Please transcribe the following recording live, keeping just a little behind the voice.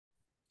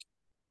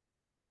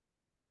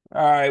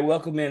All right,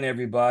 welcome in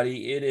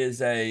everybody. It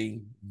is a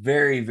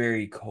very,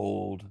 very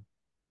cold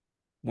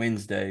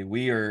Wednesday.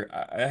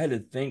 I had to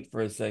think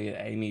for a second,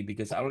 Amy,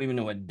 because I don't even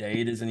know what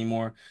day it is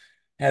anymore.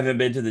 Haven't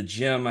been to the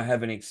gym. I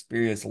haven't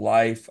experienced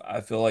life.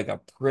 I feel like a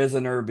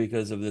prisoner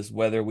because of this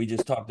weather. We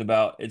just talked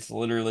about it's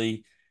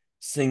literally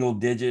single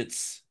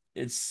digits.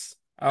 I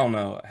don't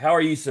know. How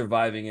are you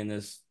surviving in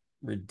this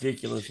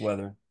ridiculous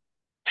weather?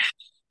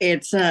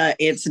 It's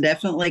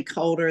definitely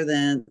colder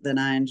than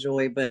I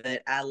enjoy,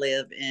 but I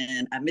live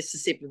in a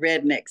Mississippi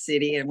redneck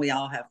city and we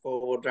all have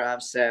four-wheel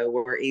drive, so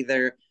we're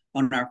either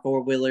on our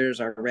four-wheelers,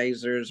 our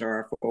razors, or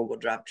our four-wheel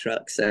drive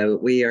trucks. So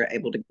we are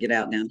able to get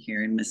out down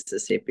here in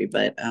Mississippi,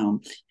 but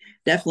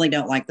definitely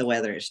don't like the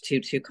weather. It's too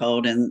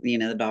cold, and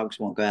the dogs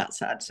won't go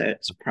outside, so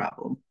it's a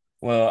problem.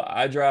 Well,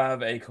 I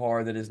drive a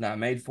car that is not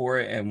made for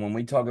it. And when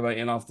we talk about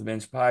In Off the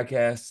Bench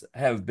podcasts, I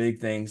have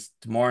big things.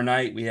 Tomorrow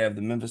night, we have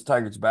the Memphis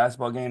Tigers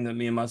basketball game that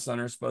me and my son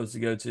are supposed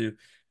to go to.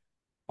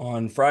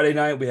 On Friday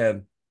night, we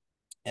have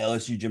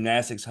LSU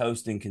gymnastics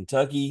hosting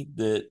Kentucky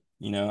that,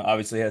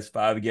 obviously has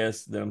five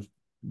guests that I'm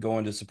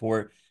going to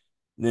support.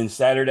 Then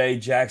Saturday,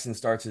 Jackson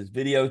starts his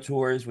video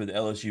tours with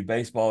LSU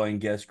baseball and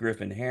guest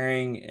Griffin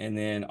Herring, and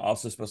then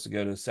also supposed to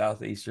go to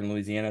southeastern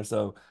Louisiana.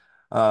 So,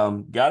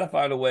 got to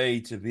find a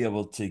way to be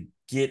able to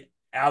get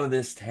out of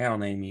this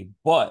town, Amy.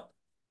 But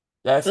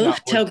that's Ooh,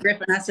 not what tell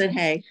Griffin I said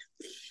hey.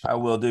 I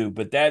will do.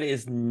 But that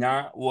is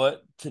not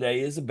what today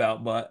is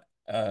about. But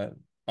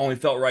only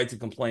felt right to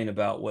complain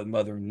about what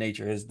Mother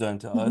Nature has done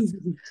to us.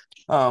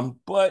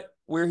 But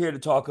we're here to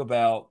talk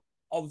about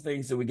all the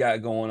things that we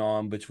got going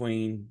on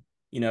between,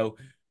 you know,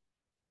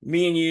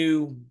 me and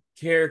you,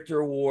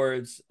 character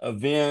awards,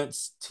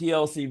 events,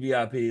 TLC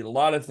VIP, a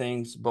lot of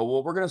things. But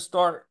what we're going to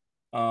start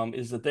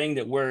is the thing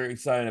that we're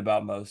excited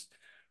about most.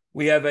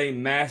 We have a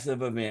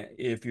massive event.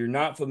 If you're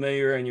not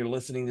familiar and you're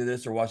listening to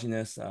this or watching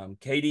this,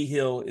 Katie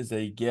Hill is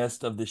a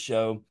guest of the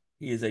show.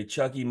 He is a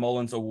Chucky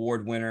Mullins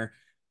Award winner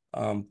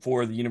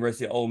for the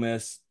University of Ole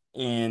Miss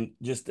and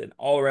just an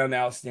all around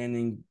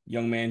outstanding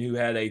young man who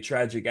had a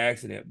tragic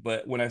accident.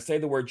 But when I say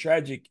the word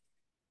tragic,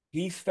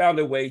 he's found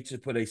a way to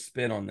put a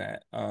spin on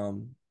that.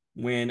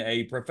 When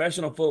a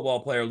professional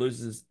football player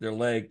loses their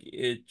leg,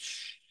 it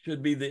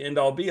should be the end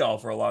all be all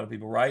for a lot of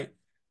people, right?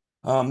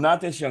 Not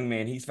this young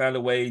man. He's found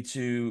a way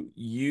to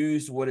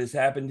use what has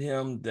happened to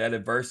him, that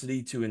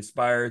adversity, to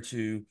inspire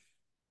to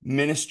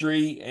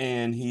ministry.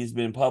 And he's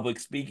been public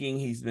speaking.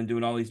 He's been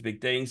doing all these big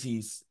things.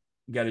 He's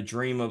got a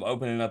dream of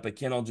opening up a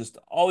kennel, just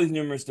all these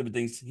numerous different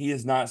things. He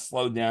has not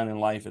slowed down in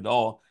life at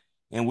all.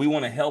 And we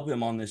want to help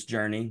him on this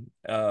journey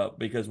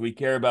because we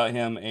care about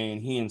him and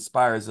he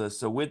inspires us.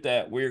 So, with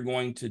that, we're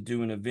going to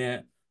do an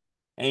event.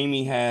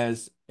 Amy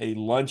has a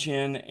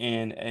luncheon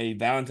and a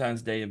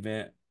Valentine's Day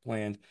event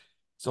planned.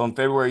 So on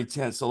February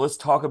 10th. So let's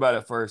talk about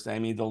it first,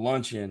 Amy. The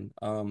luncheon.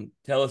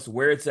 Tell us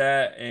where it's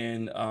at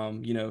and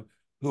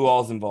who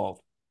all's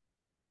involved.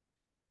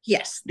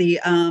 Yes, the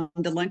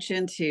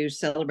luncheon to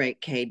celebrate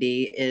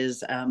KD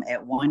is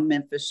at One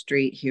Memphis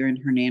Street here in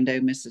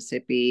Hernando,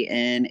 Mississippi,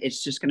 and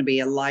it's just going to be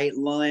a light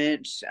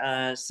lunch,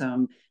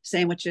 some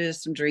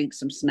sandwiches, some drinks,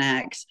 some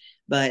snacks.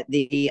 But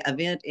the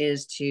event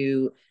is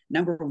to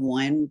number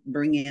one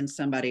bring in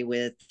somebody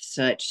with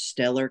such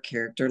stellar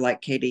character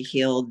like Katie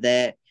Hill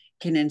that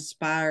can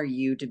inspire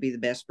you to be the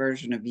best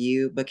version of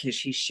you because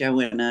she's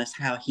showing us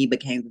how he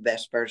became the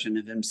best version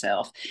of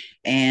himself.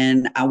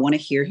 And I want to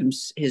hear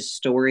his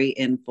story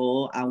in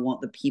full. I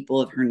want the people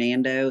of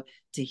Hernando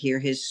to hear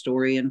his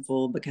story in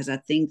full because I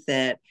think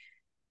that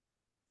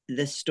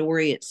the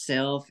story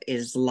itself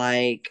is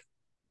like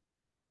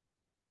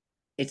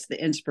it's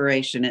the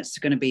inspiration. It's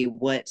going to be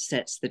what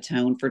sets the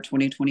tone for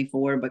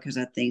 2024 because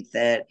I think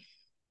that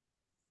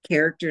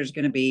character is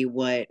going to be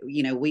what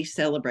we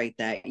celebrate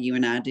that you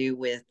and I do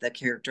with the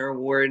character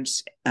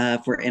awards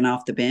for In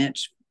Off the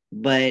Bench,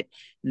 but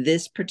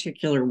this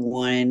particular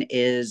one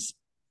is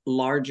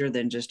larger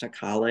than just a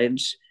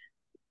college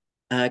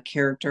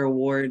character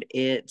award.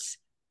 It's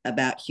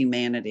about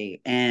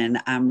humanity,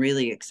 and I'm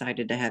really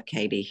excited to have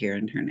Katie here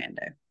in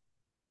Hernando.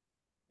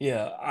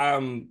 Yeah,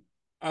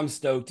 I'm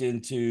stoked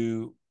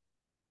into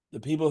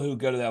the people who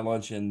go to that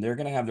luncheon. They're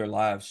gonna have their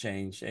lives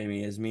changed,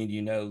 Amy, as me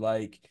and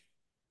like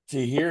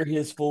to hear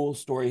his full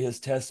story, his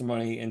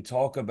testimony, and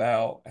talk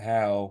about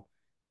how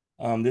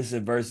this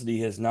adversity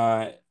has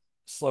not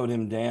slowed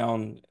him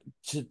down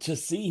to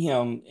see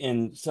him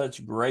in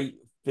such great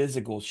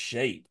physical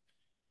shape.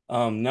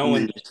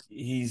 Knowing that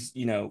he's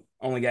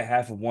only got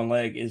half of one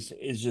leg is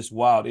just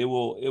wild. It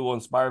will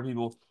inspire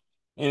people,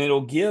 and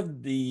it'll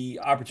give the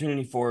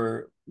opportunity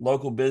for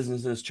local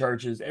businesses,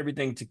 churches,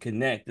 everything to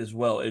connect as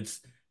well.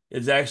 It's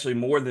actually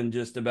more than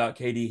just about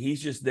KD.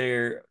 He's just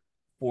there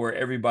for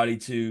everybody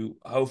to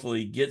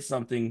hopefully get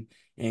something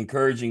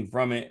encouraging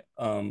from it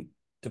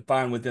to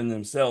find within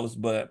themselves.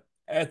 But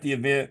at the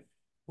event,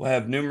 we'll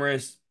have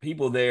numerous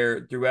people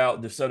there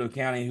throughout DeSoto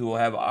County who will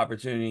have an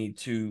opportunity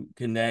to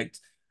connect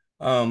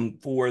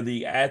for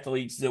the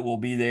athletes that will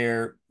be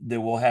there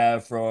that will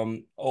have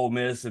from Ole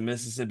Miss and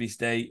Mississippi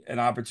State an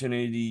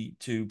opportunity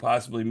to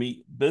possibly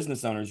meet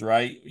business owners,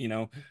 right?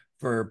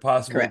 for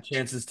possible Correct.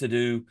 chances to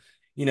do,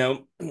 you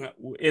know,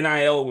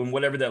 NIL and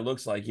whatever that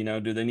looks like. You know,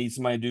 do they need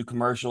somebody to do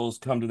commercials,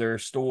 come to their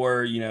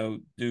store, you know,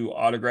 do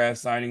autograph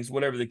signings,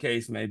 whatever the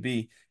case may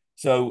be.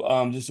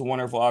 So just a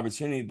wonderful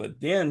opportunity. But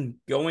then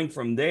going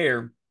from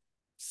there,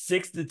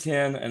 6 to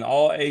 10 and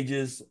all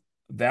ages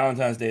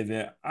Valentine's Day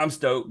event. I'm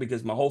stoked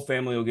because my whole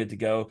family will get to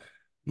go.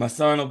 My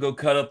son will go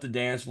cut up the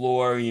dance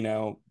floor. You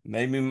know,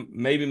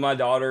 maybe my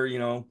daughter, you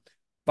know,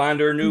 find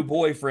her a new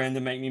boyfriend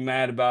to make me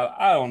mad about.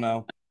 I don't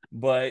know,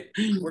 but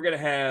we're gonna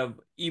have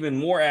even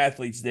more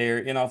athletes there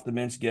in off the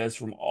bench guests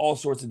from all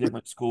sorts of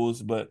different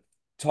schools. But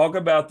talk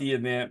about the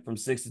event from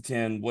 6 to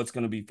 10. What's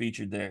going to be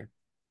featured there?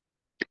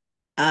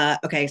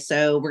 Okay,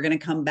 so we're going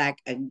to come back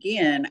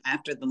again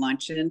after the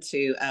luncheon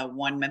to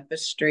 1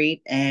 Memphis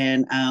Street,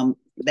 and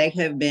they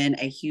have been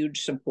a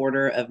huge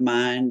supporter of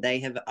mine. They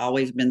have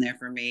always been there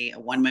for me.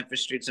 1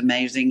 Memphis Street's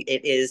amazing.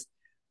 It is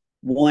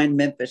 1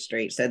 Memphis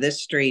Street. So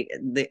this street,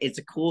 it's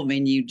a cool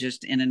venue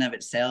just in and of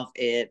itself.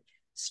 It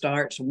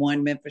starts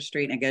 1 Memphis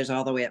Street and it goes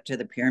all the way up to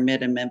the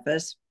pyramid in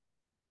Memphis.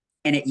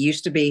 And it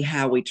used to be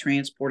how we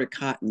transported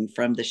cotton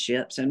from the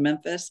ships in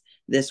Memphis.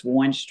 This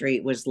one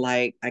street was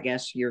like, I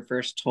guess, your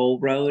first toll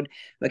road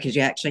because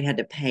you actually had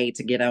to pay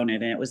to get on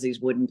it. And it was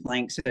these wooden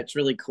planks. So it's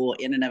really cool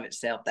in and of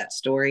itself, that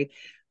story.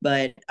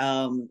 But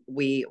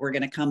we're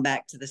going to come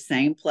back to the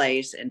same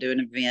place and do an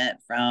event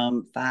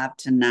from 5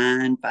 to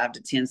 9, 5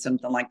 to 10,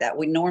 something like that.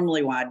 We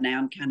normally widen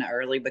down kind of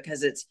early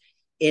because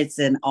it's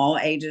an all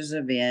ages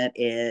event.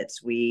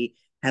 We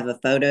have a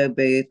photo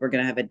booth. We're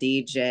going to have a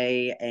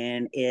DJ,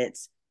 and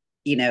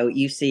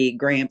you see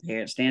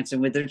grandparents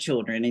dancing with their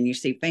children, and you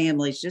see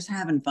families just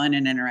having fun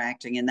and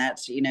interacting, and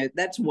that's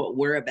what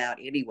we're about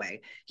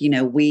anyway.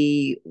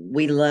 We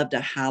love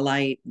to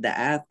highlight the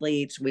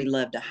athletes. We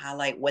love to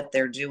highlight what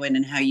they're doing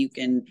and how you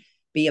can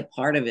be a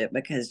part of it,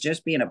 because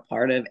just being a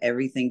part of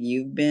everything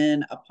you've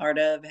been a part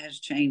of has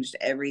changed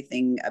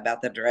everything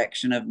about the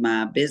direction of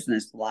my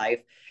business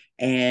life.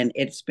 And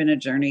it's been a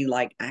journey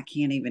like I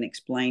can't even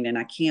explain, and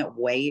I can't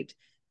wait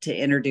to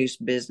introduce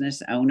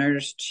business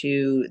owners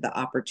to the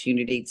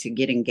opportunity to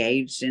get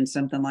engaged in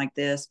something like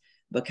this,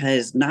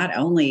 because not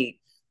only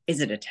is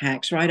it a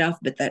tax write-off,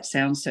 but that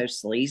sounds so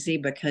sleazy,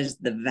 because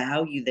the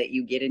value that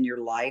you get in your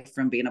life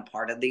from being a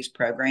part of these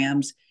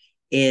programs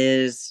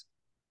is,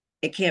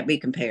 it can't be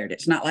compared.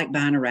 It's not like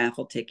buying a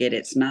raffle ticket.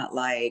 It's not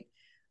like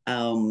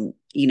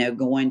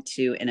going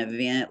to an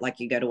event like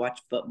you go to watch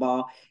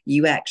football.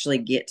 You actually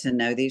get to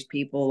know these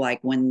people. Like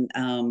when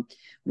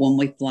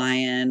we fly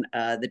in,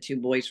 the two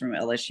boys from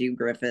LSU,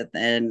 Griffith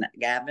and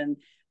Gavin,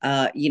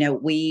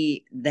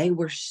 they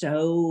were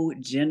so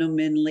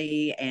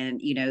gentlemanly,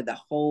 and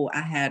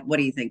I had, what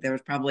do you think? There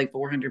was probably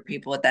 400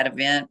 people at that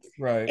event,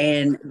 Right.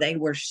 and they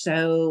were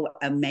so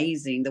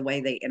amazing the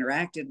way they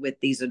interacted with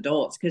these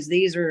adults, because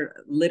these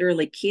are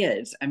literally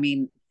kids. I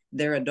mean,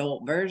 they're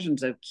adult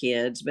versions of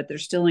kids, but they're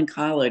still in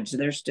college.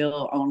 They're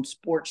still on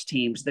sports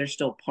teams. They're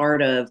still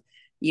part of,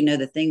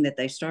 the thing that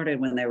they started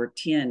when they were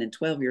 10 and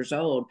 12 years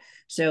old.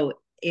 So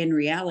in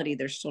reality,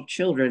 they're still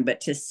children, but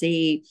to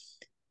see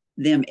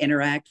them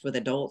interact with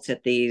adults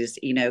at these,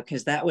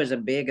 because that was a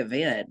big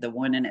event. The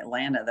one in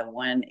Atlanta, the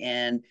one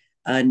in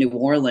New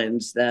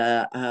Orleans,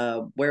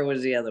 where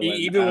was the other one?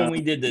 Even when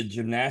we did the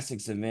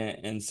gymnastics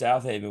event in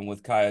South Haven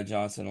with Kaya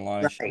Johnson and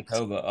Lana Right.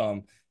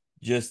 Sharkova,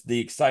 just the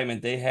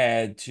excitement they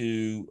had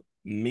to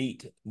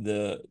meet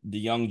the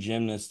young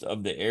gymnasts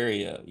of the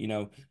area.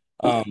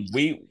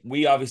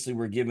 We obviously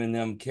were giving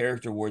them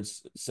character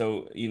awards,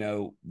 so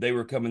they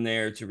were coming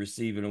there to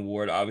receive an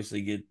award,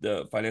 obviously get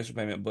the financial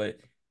payment, but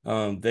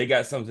they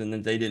got something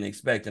that they didn't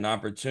expect, an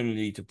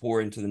opportunity to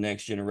pour into the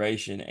next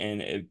generation,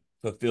 and it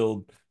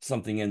fulfilled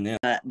something in them.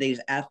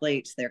 These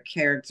athletes, their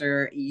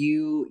character,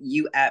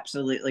 you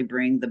absolutely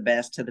bring the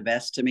best to the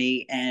best to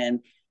me.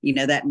 And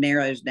that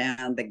narrows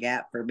down the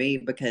gap for me,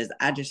 because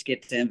I just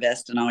get to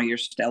invest in all your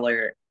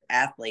stellar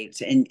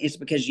athletes, and it's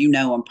because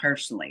them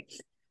personally.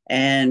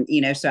 And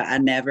so I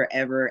never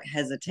ever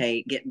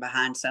hesitate getting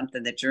behind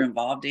something that you're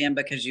involved in,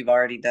 because you've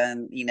already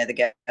done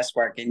the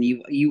guesswork, and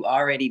you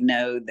already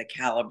know the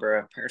caliber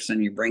of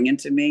person you're bringing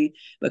to me,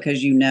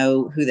 because you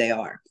know who they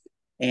are.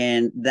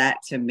 And that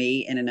to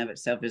me in and of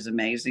itself is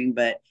amazing.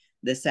 But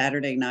the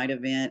Saturday night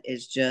event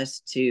is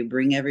just to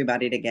bring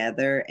everybody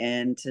together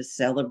and to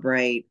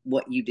celebrate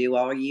what you do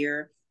all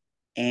year,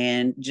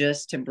 and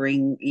just to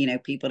bring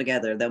people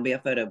together. There'll be a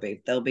photo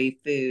booth, there'll be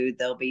food,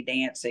 there'll be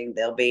dancing,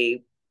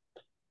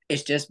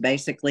 it's just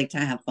basically to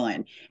have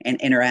fun and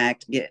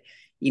interact.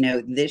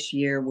 This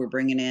year we're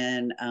bringing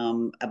in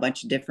a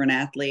bunch of different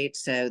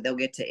athletes, so they'll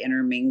get to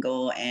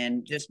intermingle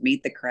and just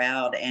meet the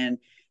crowd, and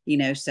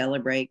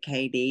celebrate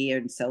KD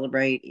and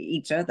celebrate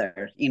each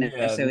other.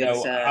 Yeah, So no,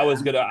 it's I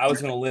was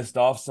gonna list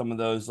off some of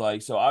those.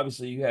 Like, so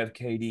obviously you have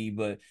KD,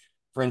 but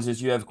for instance,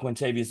 you have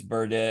Quintavious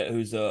Burdett,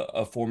 who's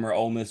a former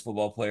Ole Miss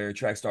football player,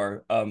 track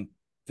star.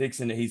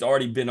 Fixing it. He's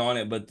already been on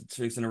it, but it's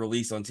fixing a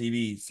release on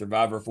TV,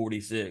 Survivor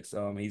 46.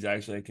 He's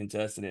actually a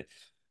contestant it.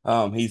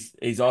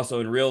 He's also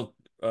in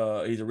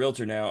he's a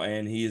realtor now,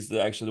 and he is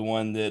actually the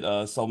one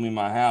that sold me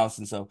my house.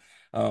 And so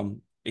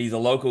he's a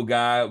local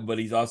guy, but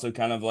he's also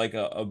kind of like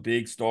a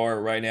big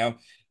star right now.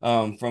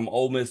 From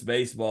Ole Miss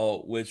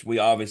baseball, which we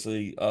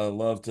obviously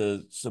love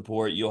to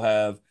support. You'll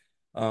have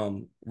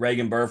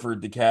Reagan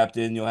Burford, the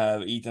captain. You'll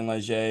have Ethan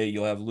Leger.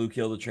 You'll have Luke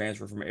Hill, the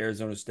transfer from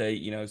Arizona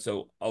State.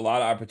 So a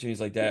lot of opportunities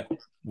like that.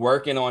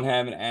 Working on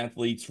having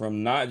athletes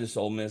from not just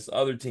Ole Miss,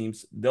 other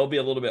teams. They'll be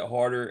a little bit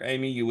harder,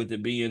 Amy, with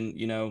it being,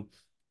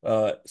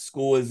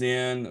 school is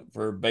in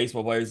for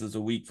baseball players. It's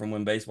a week from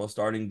when baseball's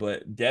starting,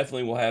 but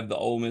definitely we'll have the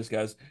Ole Miss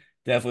guys.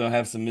 Definitely will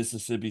have some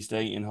Mississippi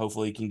State, and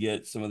hopefully can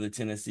get some of the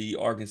Tennessee,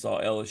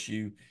 Arkansas,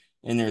 LSU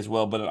in there as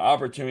well. But an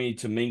opportunity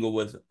to mingle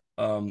with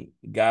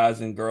guys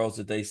and girls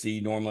that they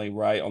see normally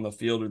right on the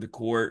field or the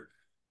court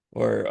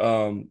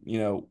or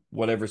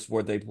whatever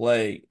sport they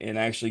play, and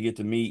actually get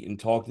to meet and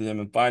talk to them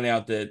and find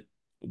out that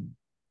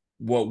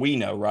what we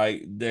know,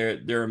 right?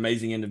 They're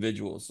amazing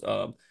individuals.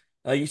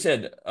 Like you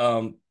said,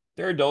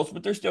 they're adults,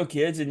 but they're still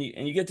kids, and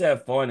you get to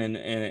have fun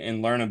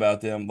and learn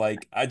about them.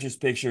 Like I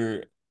just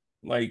picture,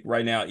 like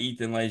right now,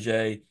 Ethan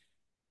Leger,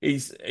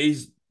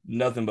 he's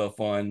nothing but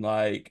fun.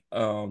 Like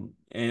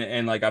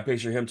and like I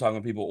picture him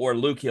talking to people, or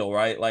Luke Hill,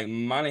 right? Like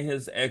mine and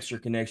his extra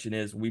connection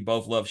is we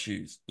both love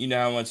shoes. You know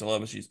how much I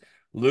love his shoes.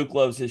 Luke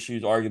loves his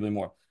shoes arguably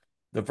more.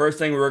 The first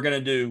thing we're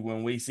gonna do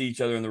when we see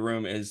each other in the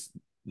room is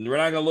we're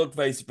not gonna look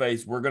face to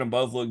face. We're gonna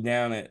both look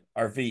down at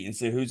our feet and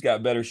see who's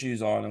got better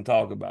shoes on and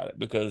talk about it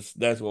because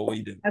that's what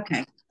we do.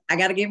 Okay. I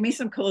got to get me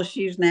some cool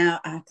shoes now.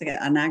 I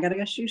got to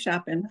go shoe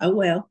shopping. Oh,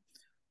 well.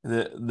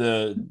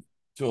 The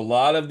To a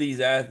lot of these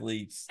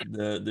athletes,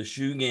 the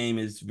shoe game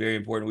is very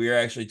important. We were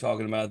actually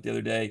talking about it the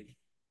other day,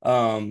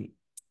 um,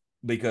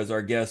 because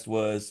our guest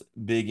was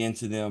big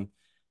into them.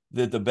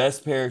 That the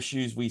best pair of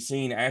shoes we've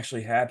seen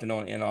actually happened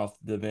on and off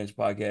the bench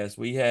podcast.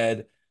 We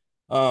had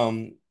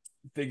um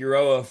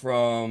Figueroa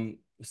from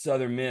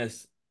Southern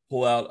Miss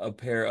pull out a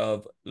pair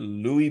of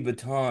Louis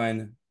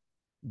Vuitton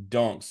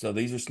Dunks. So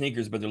these are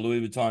sneakers, but they're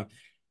Louis Vuitton.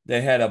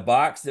 They had a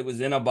box that was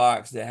in a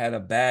box that had a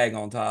bag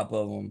on top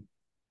of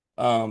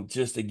them,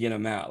 just to get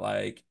them out.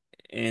 Like,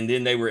 and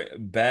then they were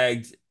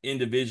bagged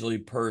individually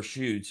per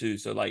shoe too.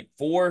 So like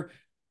four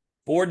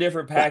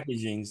different Yeah.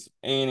 packagings,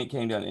 and it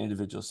came down to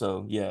individual.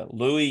 So yeah,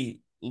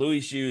 Louis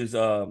shoes.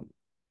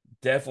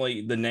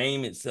 Definitely the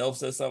name itself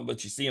says something,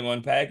 but you see them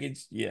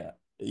unpackaged, yeah,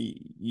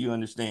 you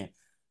understand.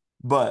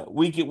 But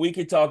we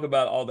could talk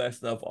about all that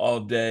stuff all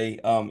day.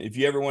 If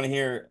you ever want to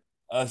hear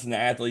us and the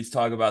athletes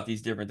talk about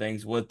these different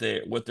things, what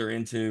they're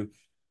into,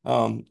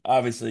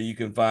 obviously you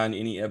can find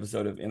any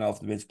episode of In Off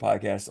the Bench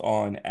podcast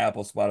on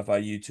Apple,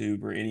 Spotify,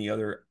 YouTube, or any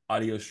other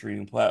audio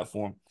streaming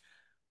platform.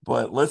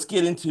 But let's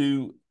get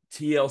into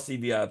TLC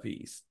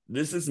VIPs.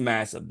 This is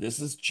massive. This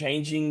is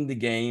changing the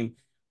game.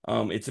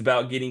 It's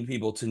about getting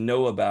people to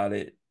know about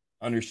it,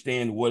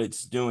 understand what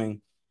it's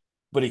doing,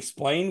 but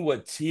explain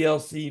what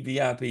TLC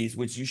VIPs,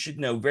 which you should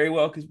know very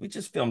well because we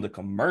just filmed a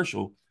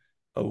commercial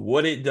of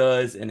what it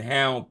does and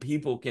how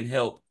people can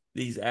help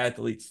these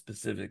athletes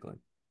specifically.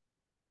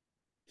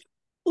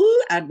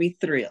 Ooh, I'd be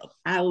thrilled.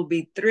 I will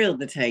be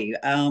thrilled to tell you.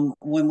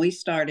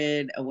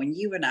 When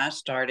you and I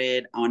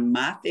started on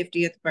my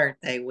 50th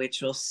birthday,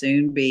 which will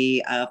soon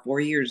be 4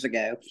 years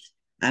ago,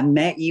 I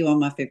met you on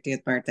my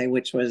 50th birthday,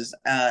 which was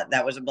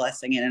that was a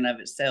blessing in and of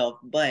itself.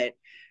 But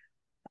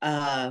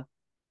uh,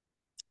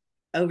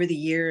 over that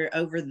year,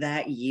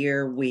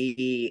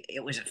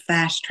 it was a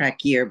fast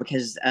track year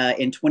because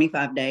in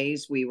 25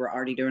 days we were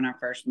already doing our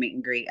first meet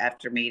and greet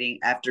after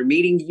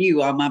meeting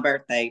you on my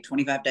birthday.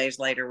 25 days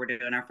later, we're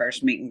doing our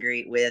first meet and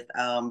greet with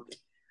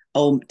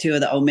two of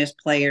the Ole Miss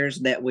players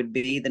that would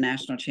be the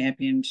national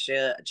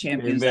championship Karen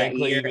champions Van that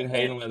year. Cleve and And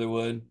Hayden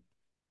Leatherwood.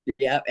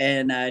 yep,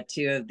 and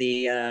two of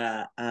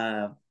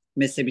the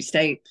Mississippi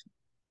State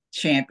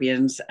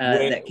champions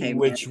that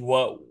came in.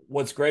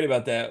 What's great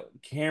about that,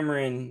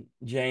 Cameron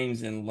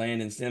James and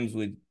Landon Sims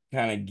would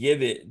kind of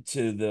give it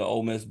to the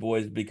Ole Miss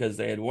boys because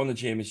they had won the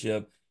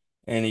championship,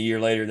 and a year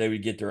later they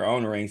would get their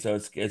own ring. So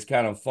it's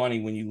kind of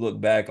funny when you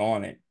look back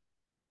on it.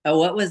 Oh,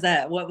 what was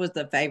that? What was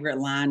the favorite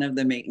line of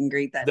the meet and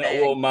greet that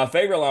Well, day? my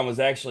favorite line was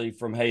actually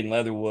from Hayden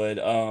Leatherwood,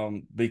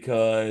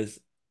 because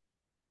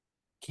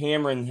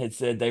Cameron had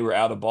said they were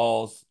out of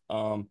balls.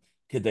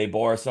 Could they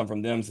borrow some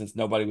from them since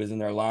nobody was in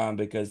their line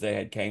because they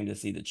had came to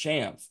see the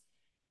champs?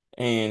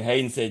 And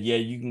Hayden said, "Yeah,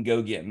 you can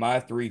go get my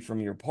three from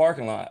your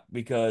parking lot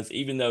because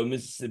even though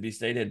Mississippi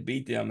State had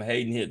beat them,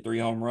 Hayden hit 3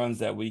 home runs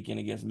that weekend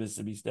against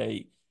Mississippi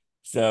State.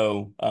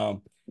 So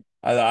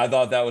I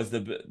thought that was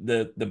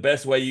the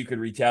best way you could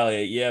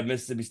retaliate. Yeah,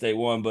 Mississippi State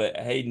won, but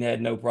Hayden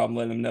had no problem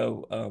letting them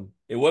know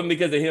it wasn't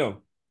because of him.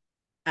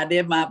 I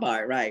did my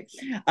part, right.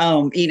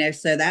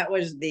 So that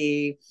was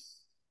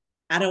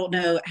I don't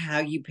know how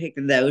you picked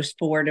those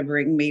four to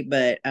bring me,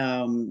 but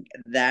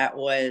that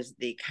was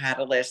the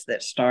catalyst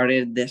that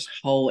started this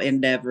whole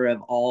endeavor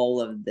of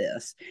all of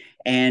this.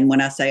 And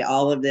when I say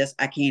all of this,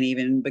 I can't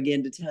even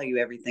begin to tell you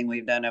everything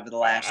we've done over the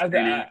last I, three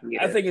and a half I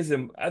years.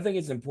 think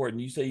it's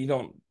important. You say you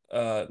don't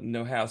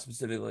know how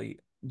specifically,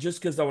 just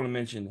because I want to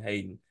mention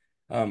Hayden.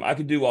 I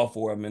could do all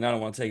four of them, and I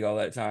don't want to take all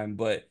that time,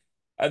 but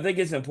I think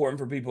it's important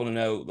for people to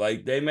know,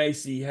 like they may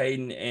see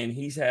Hayden and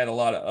he's had a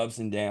lot of ups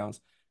and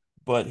downs,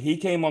 but he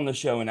came on the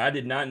show and I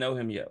did not know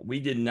him yet. We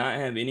did not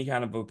have any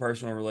kind of a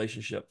personal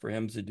relationship for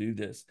him to do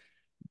this.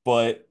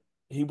 But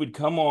he would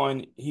come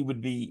on, he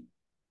would be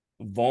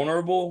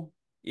vulnerable,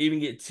 even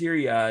get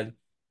teary-eyed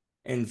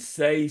and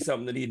say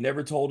something that he had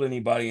never told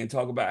anybody and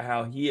talk about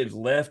how he had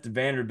left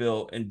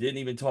Vanderbilt and didn't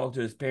even talk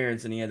to his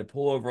parents and he had to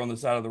pull over on the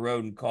side of the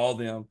road and call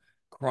them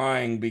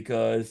crying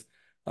because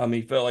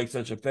he felt like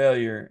such a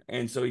failure.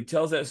 And so he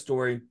tells that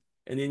story.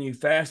 And then you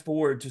fast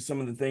forward to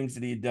some of the things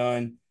that he had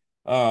done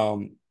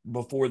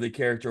before the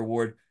character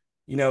award.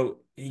 You know,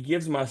 he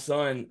gives my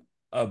son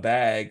a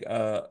bag,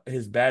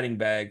 his batting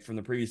bag from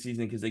the previous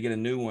season because they get a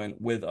new one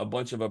with a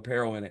bunch of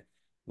apparel in it.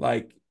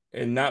 Like,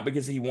 and not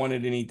because he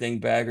wanted anything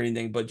back or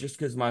anything, but just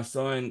because my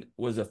son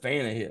was a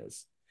fan of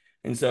his.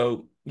 And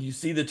so you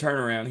see the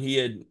turnaround. He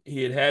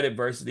had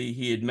adversity.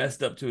 He had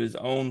messed up to his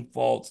own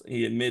faults.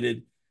 He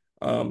admitted,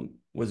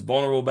 was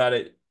vulnerable about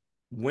it.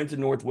 Went to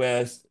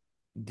Northwest,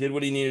 did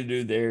what he needed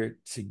to do there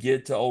to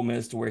get to Ole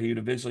Miss to where he would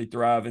eventually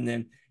thrive, and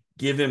then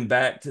give him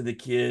back to the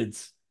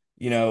kids.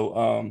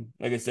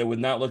 Like I said, with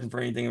not looking for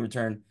anything in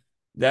return.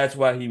 That's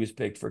why he was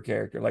picked for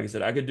character. Like I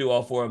said, I could do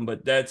all four of them,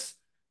 but that's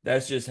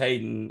just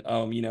Hayden.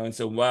 And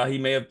so while he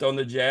may have thrown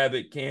the jab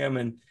at Cam,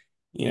 and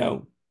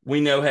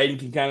we know Hayden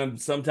can kind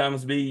of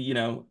sometimes be,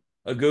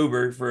 a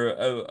goober for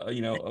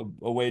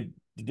a way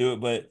to do it,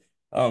 but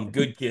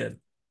good kid.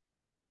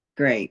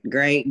 Great,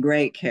 great,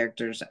 great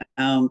characters.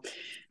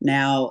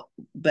 Now,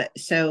 but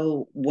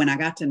so when I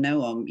got to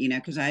know them,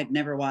 because I had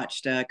never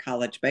watched a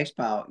college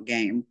baseball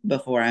game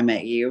before I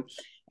met you,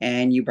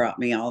 and you brought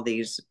me all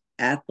these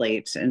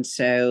athletes. And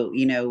so,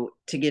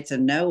 to get to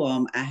know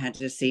them, I had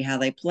to see how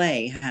they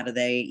play, how do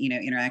they,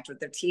 interact with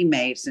their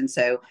teammates. And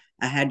so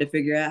I had to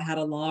figure out how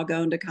to log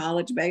on to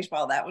college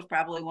baseball. That was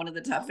probably one of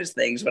the toughest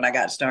things when I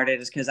got started,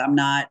 is because I'm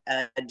not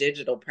a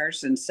digital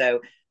person.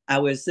 So I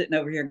was sitting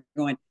over here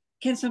going,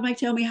 can somebody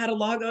tell me how to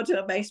log on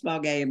to a baseball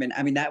game? And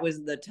I mean, that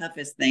was the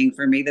toughest thing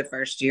for me the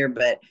first year.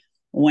 But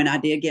when I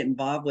did get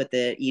involved with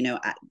it,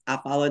 I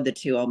followed the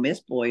two Ole Miss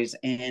boys.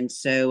 And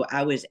so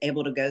I was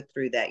able to go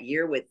through that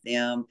year with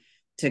them,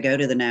 to go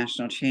to the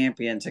national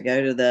champion, to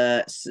go to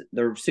the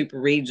super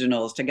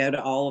regionals, to go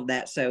to all of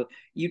that. So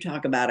you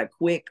talk about a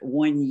quick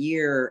 1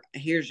 year,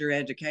 here's your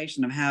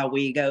education of how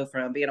we go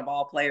from being a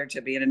ball player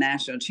to being a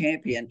national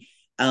champion.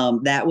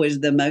 That was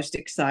the most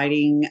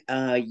exciting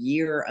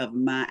year of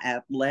my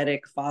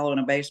athletic, following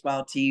a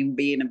baseball team,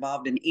 being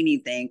involved in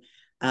anything.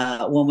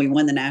 When we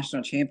won the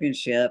national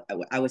championship,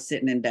 I was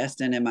sitting in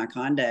Destin in my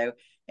condo,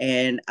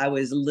 and I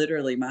was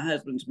literally, my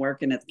husband's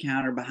working at the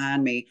counter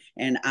behind me,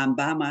 and I'm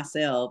by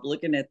myself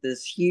looking at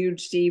this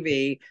huge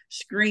TV,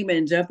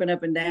 screaming, jumping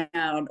up and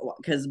down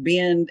because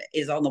Ben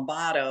is on the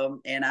bottom,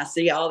 and I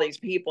see all these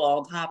people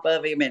on top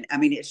of him. And I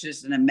mean, it's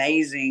just an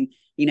amazing,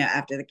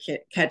 after the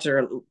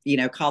catcher,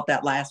 caught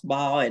that last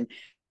ball. And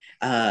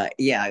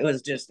yeah, it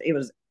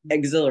was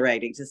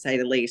exhilarating to say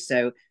the least.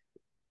 So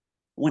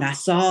when I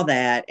saw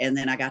that, and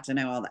then I got to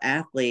know all the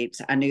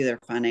athletes, I knew their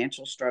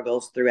financial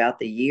struggles throughout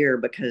the year,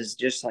 because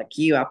just like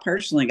you, I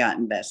personally got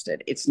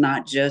invested. It's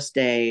not just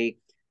a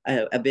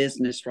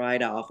business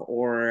write-off,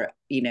 or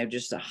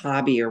just a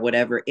hobby or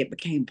whatever. It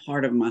became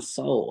part of my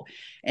soul.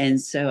 And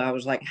so I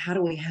was like, how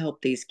do we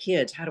help these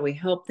kids? How do we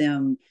help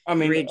them I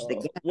mean, bridge the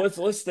gap?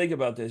 let's think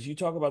about this. You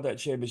talk about that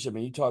championship,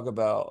 and you talk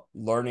about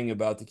learning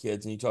about the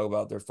kids, and you talk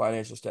about their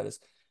financial status.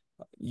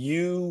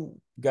 You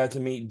got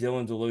to meet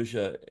Dylan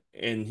DeLucia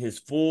in his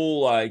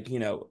full, like,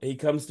 he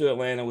comes to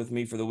Atlanta with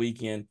me for the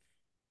weekend.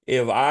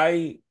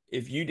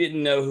 If you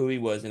didn't know who he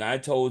was, and I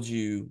told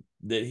you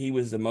that he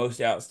was the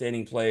most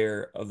outstanding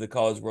player of the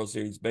College World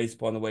Series based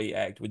upon the way he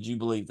acted, would you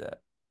believe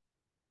that?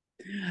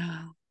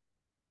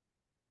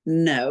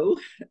 No,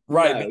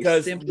 Right, no,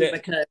 because simply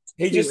because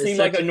he he just was seemed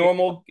like such a a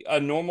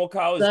good, normal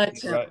college kid,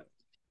 such a right?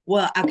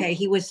 well, okay,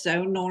 he was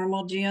so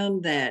normal,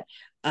 Jim, that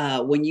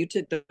when you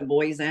took the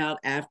boys out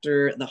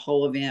after the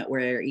whole event,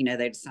 where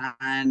they'd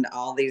signed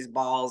all these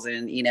balls,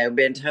 and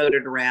been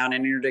toted around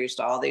and introduced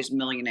all these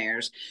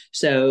millionaires.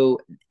 So,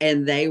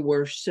 and they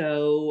were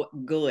so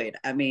good.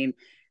 I mean,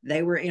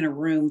 they were in a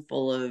room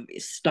full of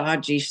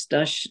stodgy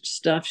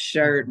stuffed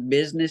shirt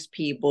business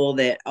people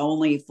that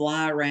only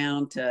fly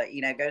around to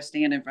go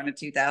stand in front of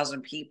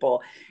 2,000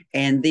 people,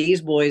 and these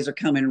boys are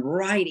coming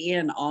right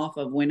in off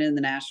of winning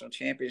the national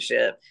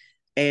championship,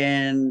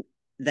 and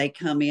they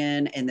come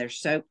in and they're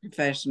so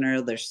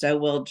professional, they're so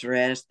well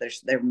dressed,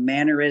 their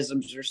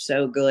mannerisms are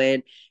so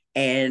good.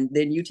 And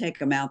then you take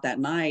them out that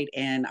night,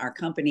 and our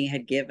company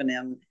had given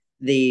them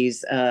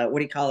these what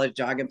do you call it,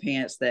 jogging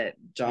pants, that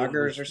Yeah,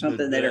 joggers or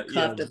something, that are yeah,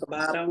 cuffed at the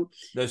bottom.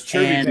 those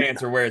Chubby And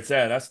pants are where it's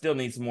at. I still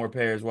need some more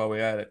pairs while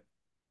we're at it.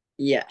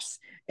 yes.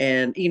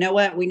 And you know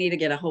what? We need to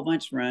get a whole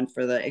bunch run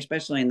for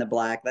especially in the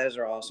black. Those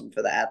are awesome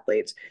for the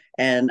athletes.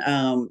 And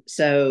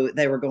so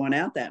they were going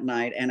out that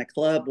night, and a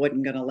club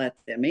wasn't going to let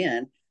them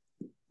in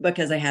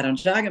because they had on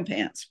jogging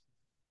pants.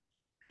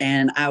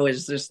 And I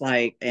was just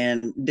like,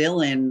 and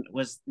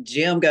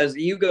Jim goes,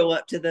 you go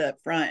up to the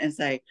front and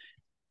say,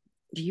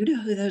 do you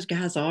know who those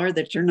guys are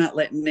that you're not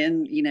letting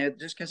in,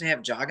 just because they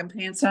have jogging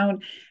pants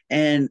on?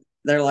 And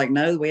they're like,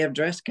 no, we have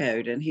dress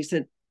code. And he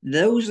said,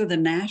 those are the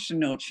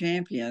national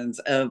champions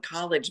of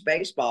college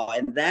baseball.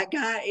 And that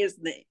guy is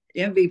the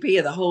MVP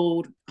of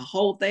the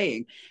whole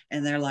thing.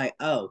 And they're like,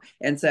 oh.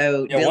 And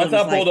so Yeah, once Dylan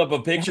I was pulled like, up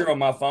a picture on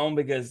my phone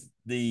because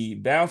the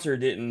bouncer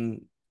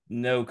didn't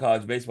know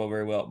college baseball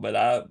very well, but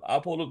I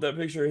pulled up that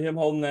picture of him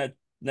holding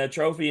that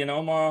trophy in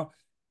Omaha.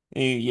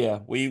 Yeah,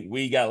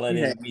 we got let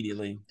in yeah.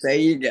 immediately. There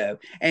you go.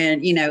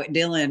 And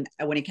Dylan,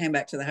 when he came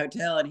back to the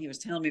hotel and he was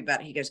telling me about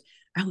it, he goes,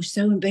 I was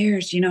so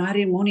embarrassed. I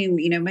didn't want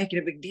him, making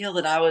a big deal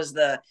that I was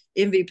the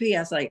MVP. I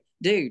was like,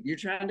 dude, you're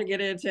trying to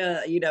get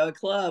into, a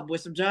club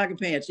with some jogging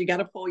pants. You got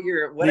to pull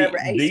your whatever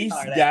ace These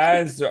card out.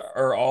 guys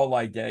are all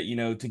like that.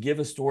 To give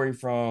a story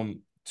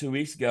from 2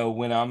 weeks ago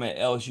when I'm at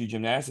LSU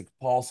gymnastics,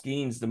 Paul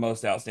Skeen's the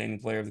most outstanding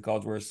player of the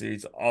College World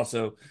Series,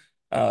 also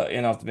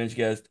in off the bench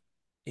guest.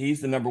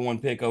 He's the number one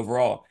pick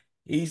overall.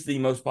 He's the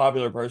most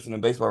popular person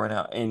in baseball right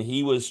now, and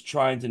he was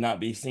trying to not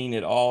be seen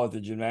at all at the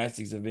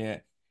gymnastics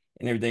event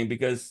and everything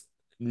because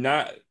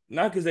not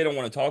because they don't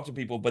want to talk to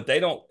people, but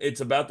they don't.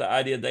 It's about the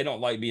idea they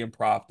don't like being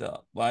propped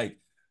up. Like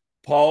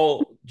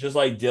Paul, just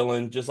like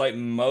Dylan, just like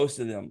most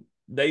of them,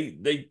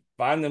 they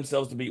find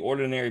themselves to be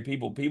ordinary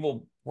people.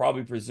 People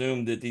probably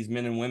presume that these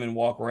men and women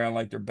walk around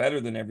like they're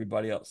better than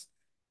everybody else,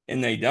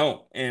 and they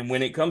don't. And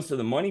when it comes to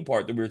the money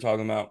part that we were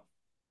talking about,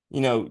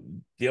 you know,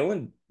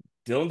 Dylan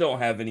Dylan don't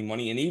have any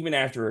money, and even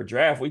after a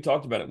draft, we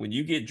talked about it. When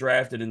you get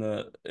drafted in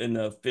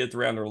the fifth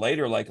round or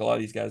later, like a lot of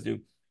these guys do,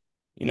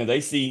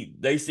 they see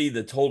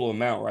the total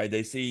amount, right?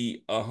 They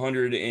see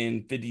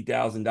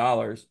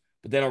 $150,000,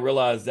 but they don't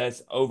realize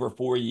that's over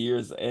 4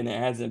 years and it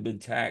hasn't been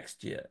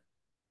taxed yet.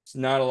 It's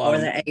not a lot Or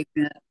of the money,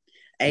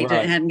 agent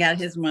right? hadn't got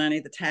his money.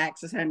 The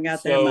taxes hadn't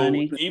got their So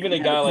money. even a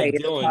Had to guy pay like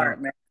his Dylan,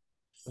 apartment.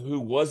 who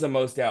was the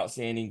most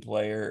outstanding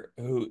player,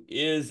 who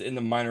is in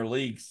the minor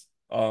leagues,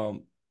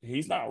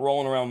 he's not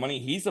rolling around money.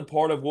 He's a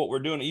part of what we're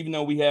doing. Even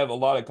though we have a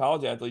lot of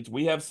college athletes,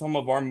 we have some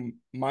of our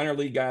minor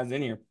league guys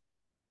in here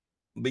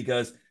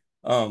because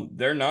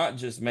they're not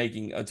just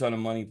making a ton of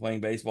money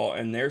playing baseball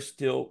and they're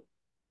still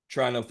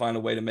trying to find a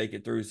way to make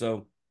it through.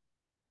 So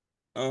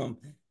um,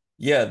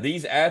 yeah,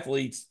 these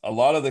athletes, a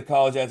lot of the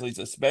college athletes,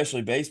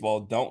 especially baseball,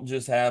 don't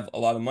just have a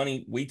lot of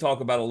money. We talk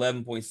about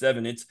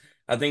 11.7.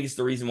 I think it's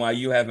the reason why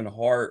you have a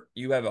heart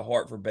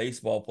for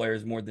baseball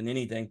players more than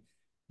anything.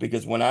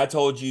 Because when I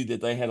told you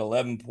that they had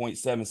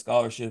 11.7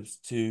 scholarships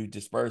to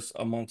disperse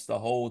amongst the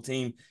whole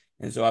team,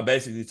 and so I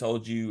basically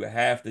told you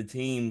half the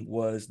team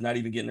was not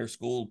even getting their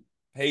school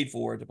paid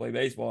for to play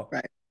baseball,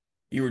 Right.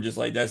 you were just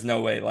like, that's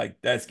no way. Like,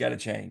 that's got to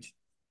change.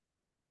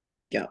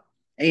 Yeah.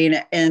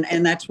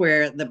 And that's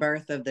where the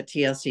birth of the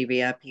TLC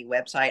VIP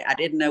website. I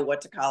didn't know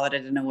what to call it. I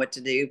didn't know what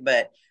to do,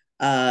 but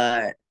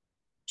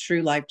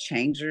true life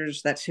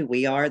changers, that's who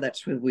we are.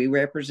 That's who we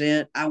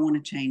represent. I want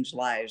to change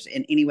lives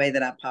in any way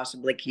that I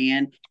possibly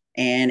can.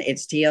 And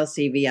it's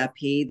TLC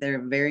VIP.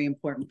 They're very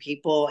important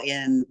people,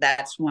 and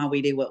that's why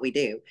we do what we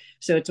do.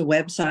 So it's a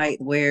website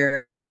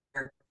where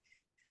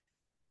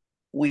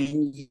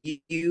when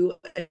you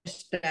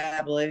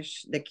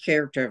establish the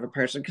character of a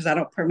person, because I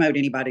don't promote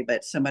anybody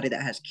but somebody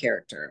that has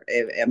character.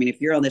 If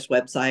you're on this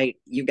website,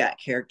 you got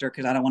character,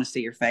 because I don't want to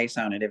see your face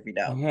on it if you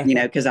don't,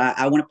 because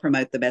I want to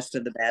promote the best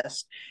of the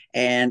best.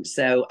 And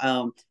so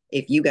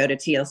if you go to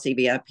TLC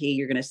VIP,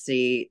 you're going to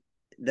see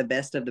the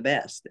best of the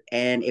best.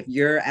 And if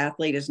your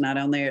athlete is not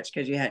on there, it's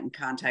because you hadn't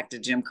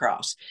contacted Jim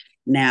Cross.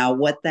 Now,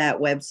 what that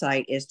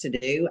website is to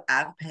do,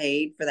 I've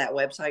paid for that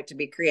website to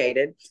be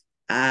created.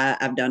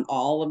 I've done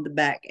all of the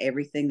back,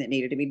 everything that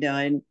needed to be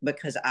done,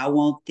 because I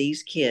want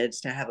these kids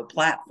to have a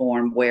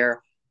platform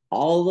where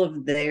all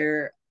of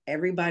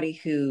everybody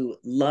who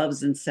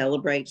loves and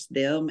celebrates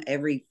them,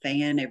 every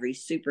fan, every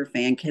super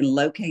fan can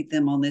locate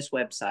them on this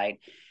website.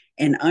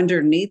 And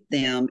underneath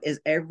them is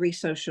every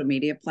social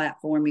media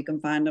platform you can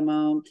find them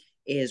on,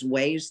 is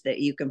ways that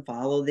you can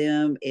follow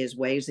them, is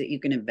ways that you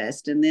can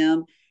invest in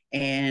them.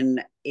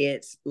 And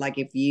it's like,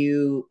 if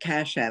you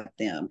cash app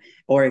them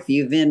or if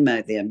you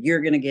Venmo them,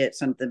 you're going to get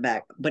something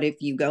back. But if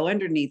you go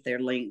underneath their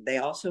link, they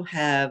also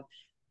have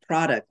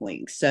product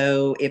links.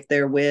 So if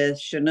they're with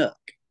Chinook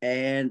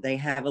and they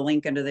have a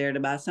link under there to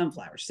buy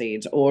sunflower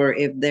seeds, or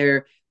if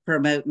they're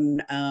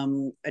promoting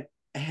a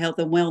health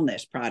and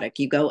wellness product,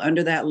 you go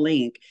under that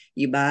link,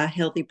 you buy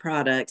healthy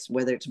products,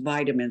 whether it's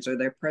vitamins or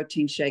their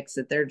protein shakes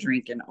that they're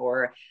drinking,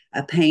 or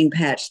a pain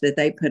patch that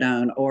they put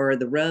on, or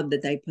the rub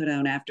that they put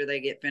on after they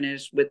get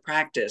finished with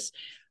practice.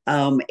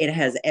 It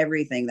has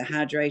everything, the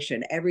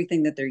hydration,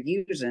 everything that they're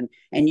using,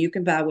 and you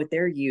can buy what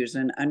they're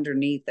using.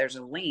 Underneath, there's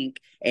a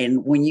link.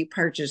 And when you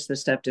purchase the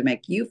stuff to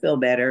make you feel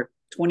better,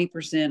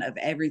 20% of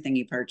everything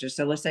you purchase.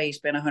 So let's say you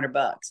spend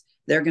 $100,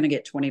 they're going to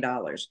get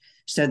 $20.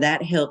 So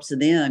that helps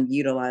them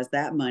utilize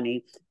that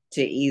money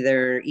to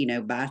either,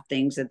 buy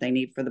things that they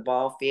need for the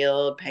ball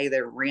field, pay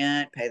their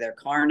rent, pay their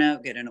car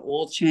note, get an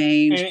oil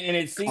change, And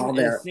it seems call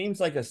it their seems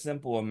like a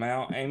simple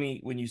amount, Amy,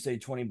 when you say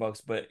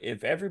 $20, but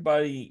if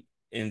everybody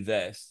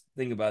invests,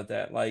 think about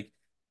that. Like,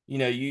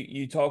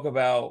 you talk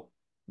about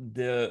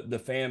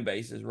the fan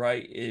bases,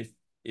 right?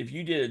 If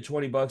you did it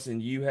 $20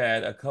 and you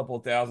had a couple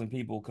thousand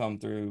people come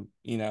through,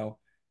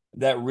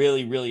 that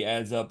really, really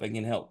adds up and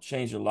can help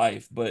change your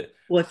life. But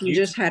Well, if you you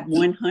just had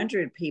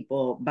 100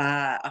 people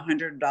buy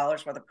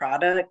 $100 worth of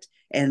product,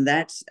 and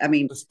that's, I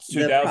mean, it's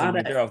the 2000 right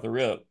product, there off the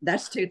rip.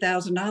 that's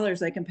 $2,000.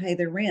 They can pay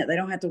their rent. They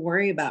don't have to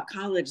worry about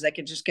college. They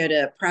can just go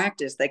to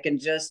practice. They can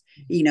just,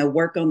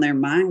 work on their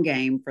mind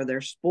game for their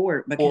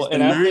sport, Well, because the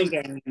and I mind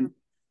think game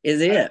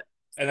is I, it.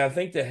 and I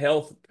think the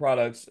health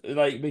products,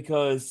 like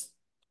because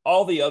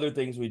all the other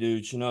things we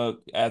do,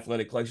 Chinook,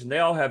 Athletic Collection, they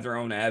all have their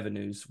own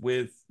avenues.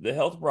 With the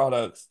health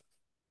products,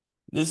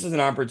 this is an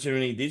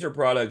opportunity. These are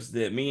products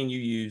that me and you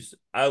use.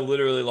 I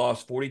literally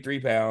lost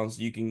 43 pounds.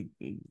 You can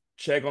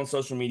check on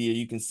social media,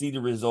 you can see the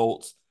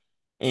results.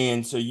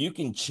 And so you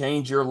can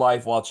change your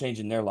life while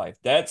changing their life.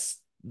 That's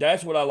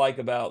what I like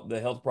about the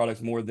health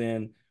products more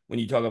than when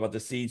you talk about the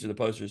seeds or the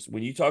posters.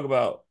 When you talk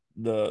about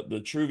the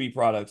Truvy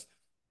products,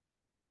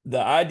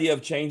 the idea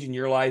of changing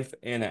your life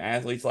and an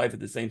athlete's life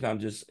at the same time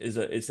just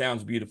it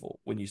sounds beautiful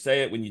when you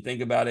say it, when you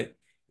think about it.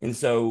 And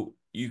so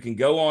you can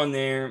go on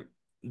there.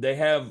 They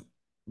have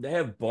they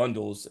have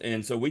bundles.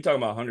 And so we talk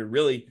about 100.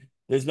 Really,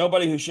 there's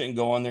nobody who shouldn't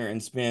go on there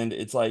and spend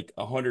it's like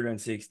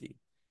 160.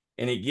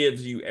 And it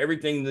gives you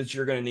everything that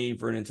you're going to need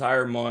for an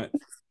entire month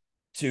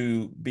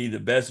to be the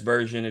best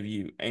version of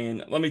you.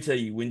 And let me tell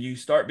you, when you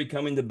start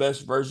becoming the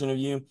best version of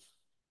you,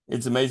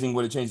 it's amazing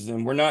what it changes.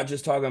 And we're not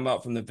just talking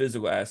about from the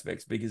physical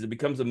aspects because it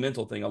becomes a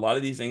mental thing. A lot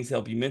of these things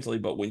help you mentally,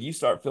 but when you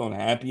start feeling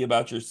happy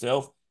about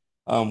yourself,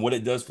 what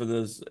it does for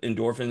those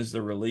endorphins,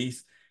 the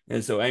release.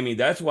 And so, Amy,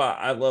 that's why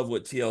I love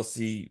what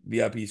TLC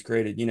VIP's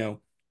created.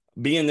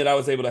 Being that I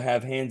was able to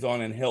have hands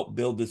on and help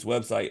build this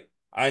website,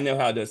 I know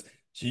how it does.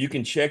 So you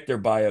can check their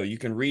bio, you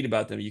can read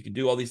about them, you can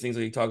do all these things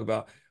that you talk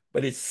about,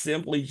 but it's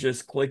simply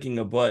just clicking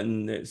a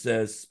button that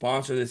says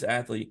sponsor this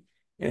athlete,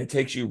 and it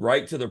takes you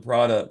right to the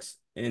products,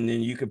 and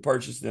then you can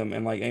purchase them.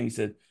 And like Amy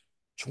said,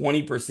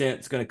 20%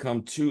 is going to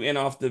come to and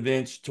off the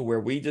bench to where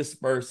we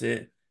disperse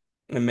it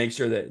and make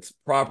sure that it's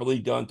properly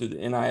done through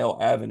the NIL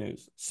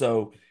avenues.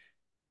 So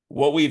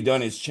what we've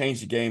done is change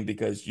the game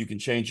because you can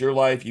change your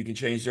life, you can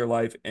change their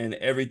life, and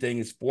everything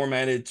is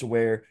formatted to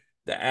where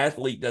the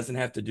athlete doesn't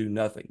have to do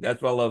nothing.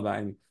 That's what I love about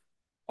Amy.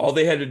 All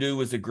they had to do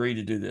was agree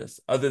to do this.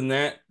 Other than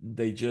that,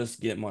 they just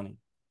get money.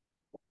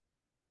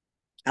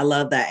 I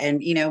love that.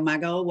 And, my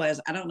goal was,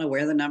 I don't know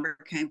where the number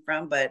came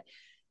from, but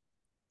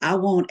I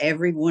want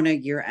every one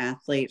of your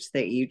athletes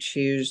that you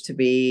choose to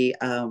be,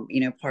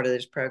 part of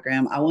this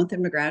program. I want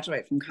them to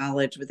graduate from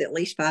college with at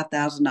least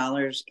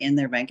 $5,000 in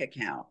their bank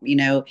account,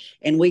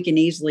 and we can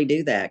easily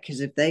do that because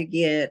if they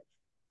get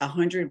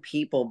 100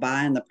 people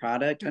buying the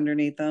product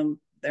underneath them,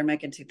 they're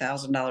making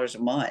 $2,000 a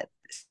month.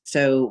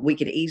 So we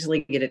could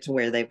easily get it to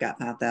where they've got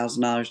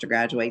 $5,000 to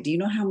graduate. Do you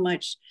know how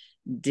much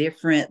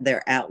different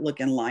their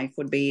outlook in life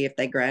would be if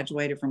they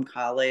graduated from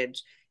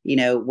college,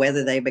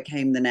 whether they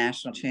became the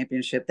national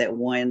championship that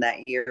won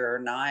that year or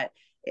not?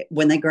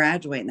 When they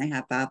graduate and they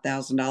have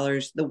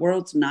 $5,000, the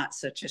world's not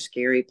such a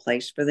scary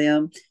place for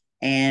them.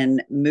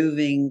 And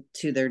moving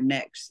to their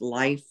next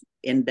life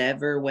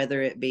endeavor,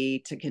 whether it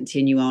be to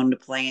continue on to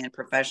playing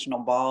professional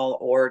ball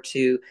or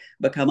to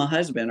become a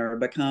husband or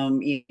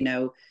become,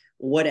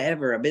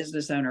 whatever, a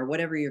business owner,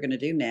 whatever you're going to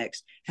do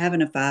next,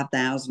 having a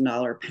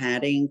 $5,000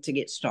 padding to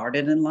get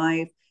started in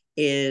life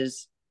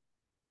is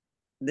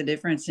the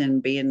difference in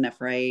being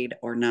afraid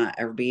or not,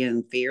 or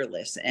being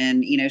fearless.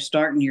 And,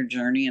 starting your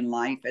journey in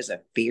life as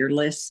a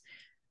fearless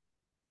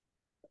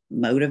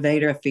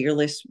motivator, a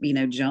fearless,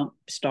 jump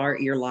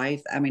start your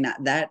life. I mean,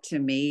 that to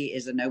me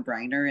is a no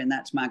brainer. And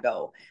that's my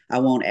goal. I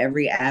want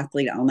every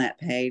athlete on that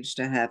page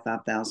to have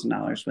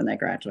 $5,000 when they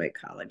graduate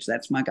college.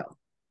 That's my goal.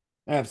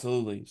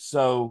 Absolutely.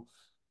 So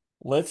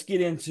let's get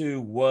into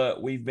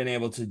what we've been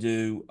able to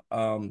do.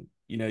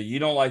 You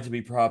don't like to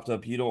be propped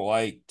up, you don't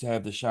like to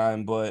have the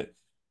shine, but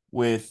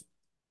with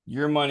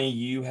your money,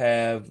 you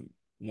have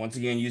once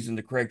again using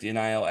the correct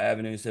NIL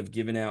avenues, have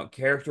given out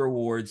character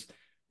awards.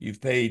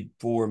 You've paid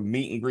for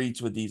meet and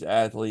greets with these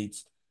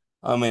athletes.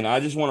 And I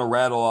just want to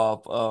rattle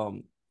off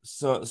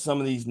some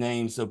of these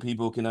names so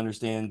people can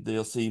understand.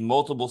 They'll see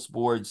multiple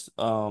sports,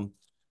 men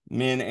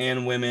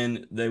and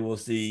women. They will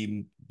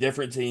see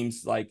different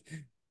teams like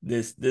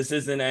this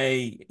isn't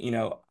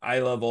I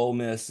love Ole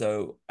Miss,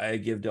 so I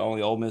give to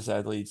only Ole Miss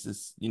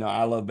athletes.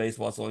 I love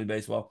baseball, it's only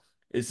baseball.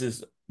 It's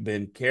just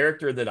been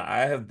character that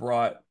I have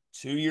brought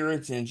to your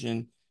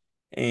attention,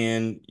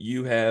 and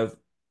you have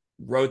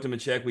wrote them a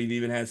check. We've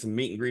even had some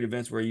meet and greet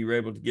events where you were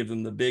able to give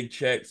them the big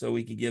check so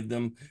we could give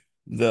them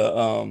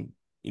the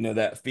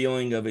that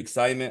feeling of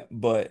excitement.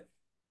 But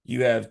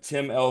you have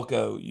Tim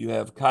Elko, you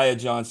have Kaya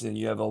Johnson,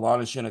 you have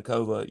Alana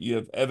Shenikova, you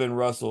have Evan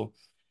Russell,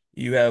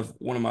 you have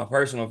one of my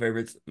personal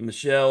favorites,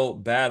 Michelle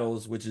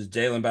Battles, which is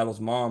Jalen Battles'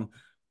 mom,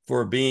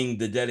 for being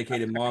the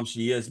dedicated mom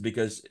she is,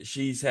 because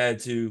she's had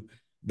to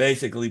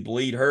basically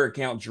bleed her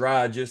account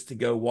dry just to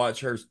go watch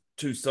her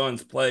two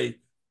sons play,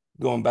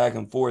 going back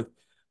and forth.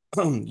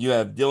 You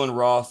have Dylan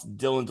Ross,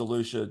 Dylan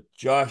DeLucia,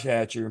 Josh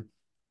Hatcher,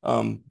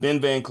 Ben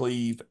Van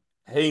Cleve,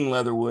 Hayden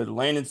Leatherwood,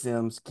 Landon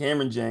Sims,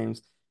 Cameron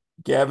James,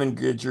 Gavin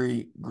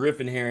Goodry,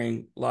 Griffin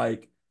Herring.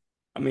 Like,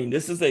 I mean,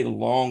 this is a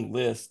long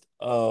list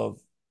of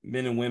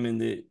men and women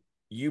that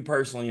you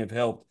personally have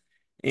helped.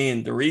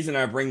 And the reason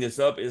I bring this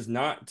up is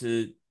not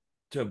to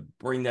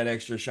bring that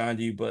extra shine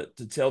to you, but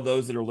to tell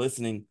those that are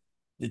listening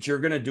that you're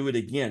going to do it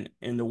again.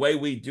 And the way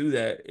we do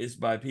that is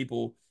by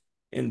people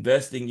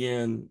investing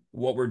in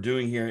what we're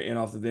doing here in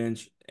Off the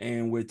Bench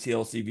and with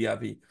TLC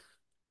VIP.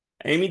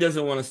 Amy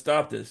doesn't want to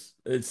stop this.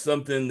 It's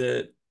something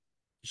that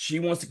she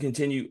wants to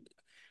continue.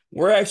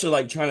 We're actually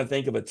like trying to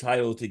think of a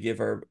title to give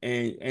her.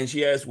 And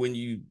she asked, when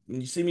you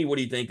see me, what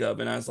do you think of?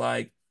 And I was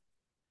like,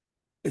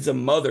 it's a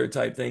mother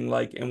type thing.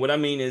 Like, and what I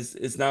mean is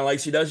it's not like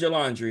she does your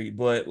laundry,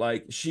 but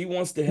like she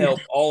wants to help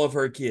all of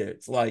her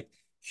kids. Like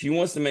she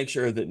wants to make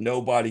sure that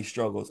nobody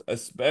struggles,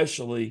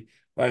 especially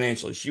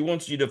financially. She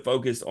wants you to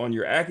focus on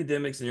your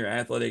academics and your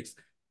athletics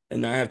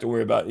and not have to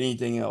worry about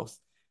anything else.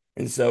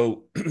 And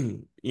so,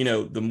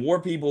 the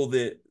more people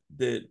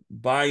that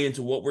buy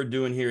into what we're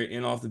doing here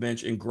in Off the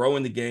Bench and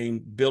growing the game,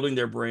 building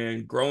their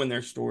brand, growing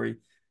their story,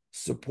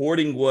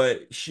 supporting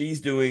what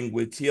she's doing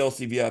with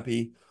TLC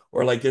VIP,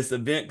 or like this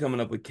event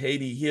coming up with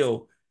Katie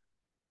Hill,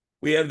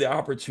 we have the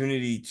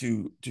opportunity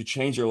to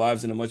change their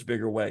lives in a much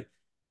bigger way.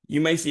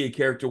 You may see a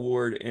character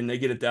award and they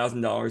get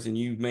 $1,000, and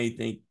you may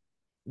think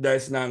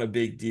that's not a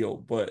big deal,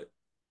 but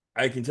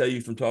I can tell you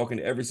from talking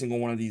to every single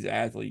one of these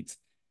athletes,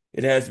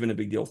 it has been a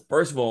big deal.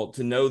 First of all,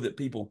 to know that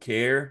people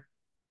care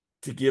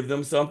to give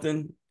them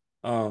something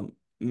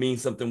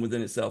means something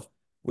within itself.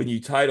 When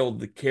you title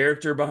the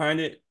character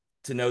behind it,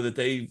 to know that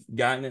they've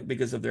gotten it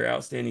because of their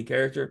outstanding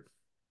character,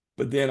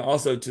 but then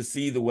also to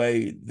see the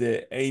way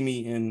that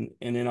Amy and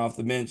then Off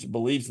the Bench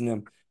believes in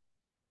them,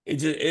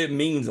 it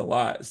means a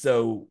lot.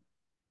 So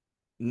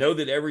know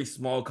that every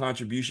small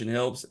contribution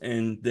helps,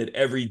 and that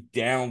every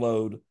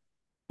download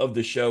of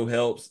the show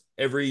helps.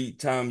 Every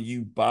time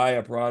you buy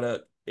a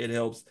product, it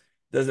helps.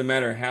 Doesn't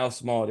matter how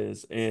small it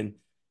is. And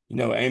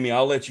Amy,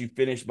 I'll let you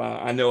finish by.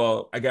 I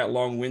know I got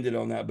long winded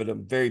on that, but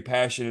I'm very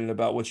passionate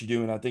about what you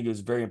do, and I think it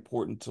was very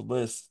important to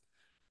list,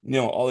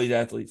 all these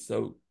athletes.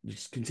 So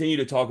just continue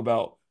to talk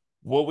about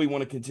what we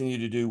want to continue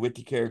to do with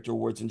the character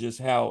awards and just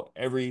how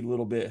every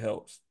little bit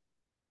helps.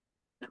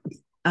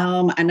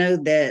 I know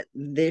that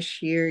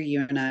this year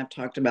you and I have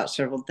talked about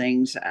several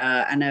things.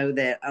 I know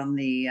that on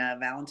the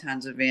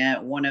Valentine's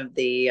event, one of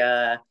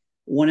the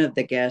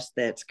guests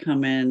that's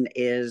coming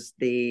is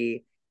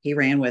he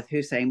ran with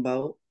Hussein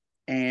Bolt,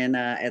 and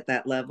at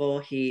that level,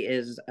 he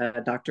is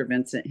Dr.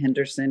 Vincent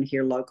Henderson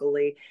here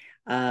locally.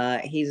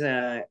 He's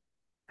a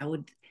I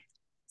would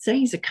say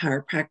he's a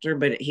chiropractor,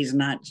 but he's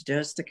not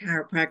just a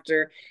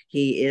chiropractor.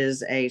 He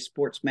is a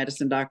sports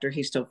medicine doctor.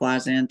 He still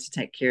flies in to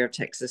take care of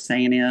Texas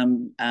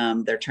A&M,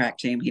 their track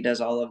team. He does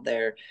all of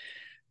their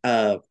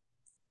uh,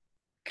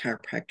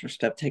 chiropractor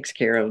stuff, takes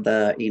care of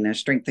the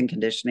strength and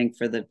conditioning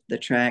for the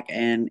track.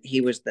 And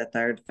he was the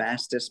third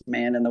fastest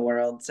man in the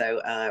world. So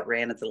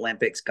ran at the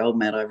Olympics, gold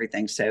medal,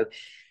 everything.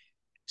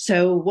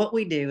 So what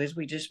we do is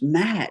we just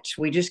match.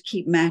 We just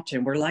keep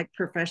matching. We're like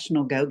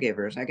professional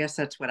go-givers. I guess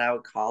that's what I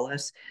would call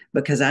us,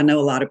 because I know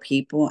a lot of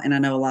people and I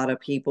know a lot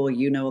of people, a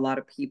lot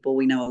of people,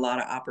 we know a lot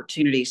of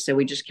opportunities. So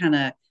we just kind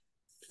of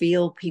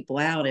feel people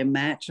out and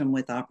match them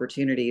with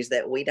opportunities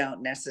that we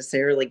don't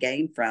necessarily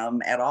gain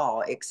from at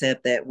all,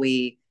 except that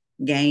we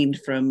gained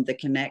from the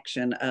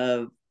connection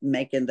of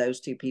making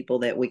those two people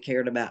that we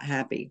cared about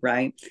happy,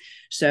 right?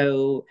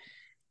 So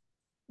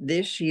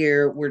this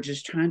year we're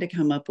just trying to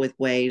come up with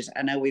ways.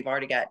 I know we've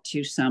already got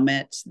two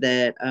summits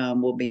that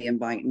we'll be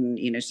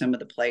inviting some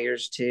of the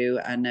players to.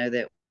 I know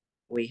that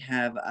we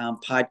have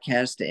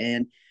podcast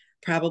and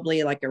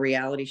probably like a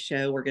reality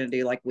show we're going to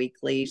do like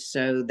weekly.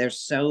 So there's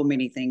so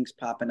many things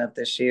popping up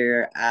this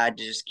year, I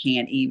just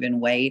can't even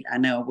wait. I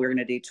know we're going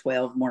to do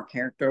 12 more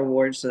character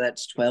awards, so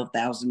that's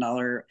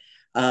 $12,000,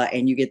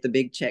 and you get the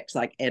big checks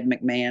like Ed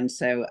McMahon.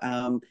 So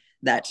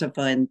that's a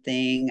fun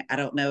thing. I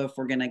don't know if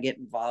we're going to get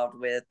involved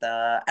with,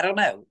 I don't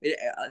know,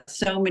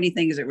 so many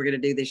things that we're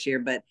going to do this year,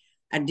 but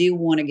I do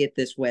want to get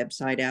this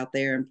website out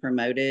there and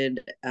promoted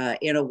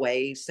in a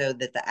way so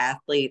that the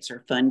athletes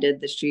are funded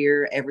this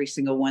year. Every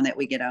single one that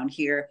we get on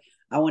here,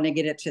 I want to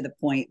get it to the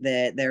point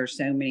that there are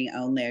so many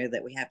on there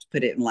that we have to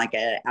put it in like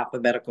an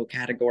alphabetical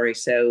category.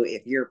 So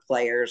if your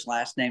player's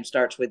last name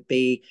starts with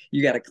B,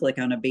 you got to click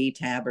on a B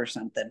tab or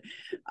something,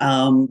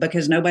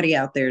 because nobody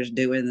out there is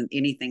doing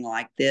anything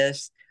like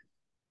this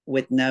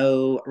with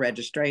no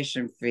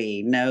registration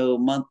fee, no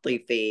monthly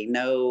fee,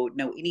 no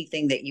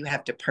anything that you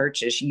have to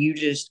purchase. You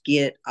just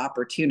get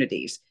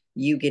opportunities.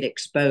 You get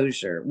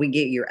exposure. We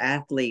get your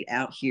athlete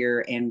out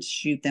here and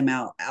shoot them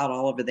out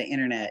all over the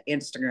internet,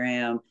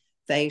 Instagram,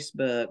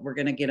 Facebook. We're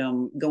going to get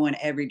them going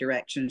every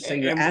direction. So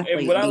your And athlete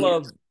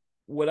needs.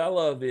 what I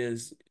love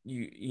is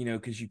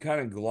because you kind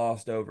of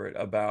glossed over it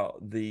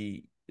about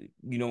you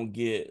don't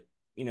get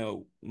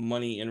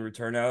money in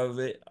return out of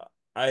it.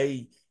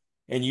 I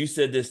and you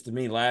said this to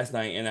me last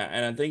night, and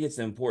I think it's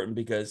important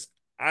because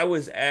I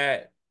was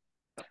at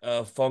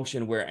a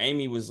function where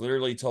Amy was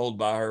literally told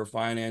by her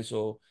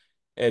financial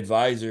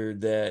advisor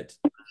that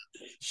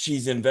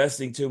she's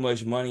investing too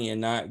much money and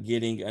not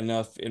getting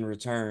enough in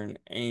return.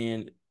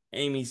 And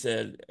Amy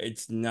said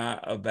it's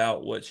not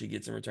about what she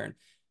gets in return.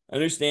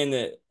 Understand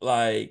that,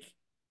 like,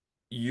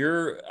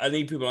 I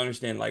need people to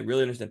understand, like,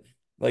 really understand,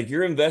 like,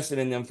 you're invested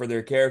in them for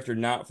their character,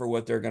 not for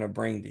what they're going to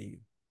bring to you.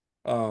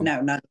 Um, No,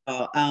 not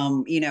at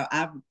all.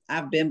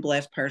 I've been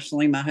blessed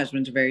personally. My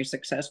husband's very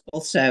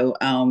successful, so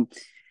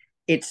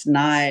it's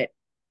not.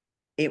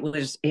 It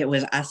was.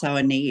 I saw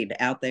a need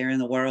out there in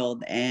the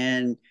world,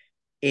 and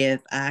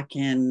if I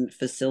can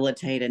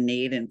facilitate a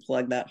need and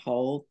plug that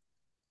hole,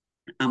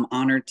 I'm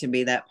honored to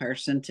be that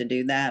person to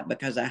do that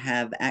because I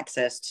have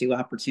access to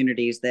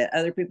opportunities that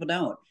other people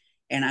don't.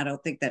 And I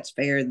don't think that's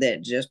fair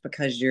that just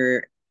because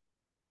you're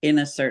in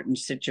a certain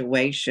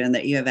situation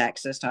that you have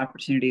access to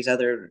opportunities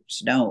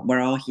others don't. We're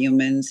all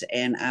humans,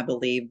 and I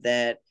believe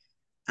that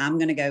I'm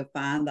going to go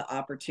find the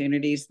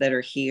opportunities that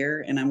are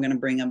here and I'm going to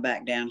bring them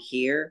back down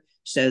here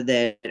so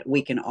that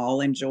we can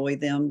all enjoy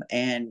them.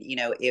 And,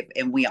 if,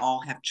 and we all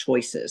have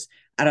choices.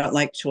 I don't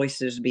like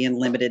choices being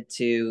limited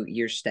to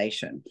your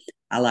station.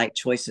 I like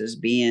choices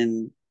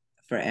being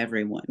for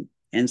everyone.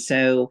 And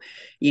so,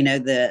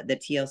 the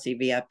TLC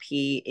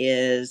VIP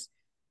is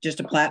just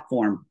a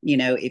platform.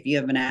 If you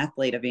have an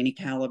athlete of any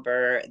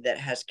caliber that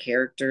has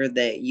character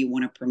that you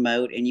want to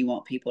promote and you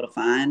want people to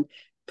find,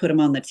 put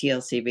them on the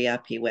TLC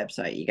VIP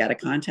website. You got to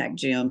contact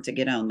Jim to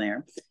get on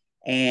there.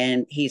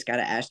 And he's got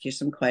to ask you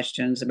some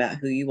questions about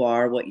who you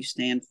are, what you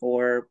stand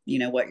for,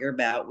 what you're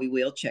about. We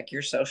will check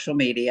your social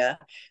media,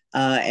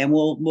 and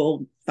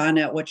we'll find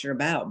out what you're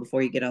about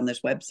before you get on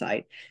this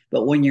website.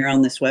 But when you're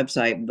on this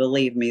website,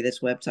 believe me, this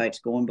website's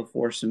going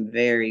before some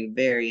very,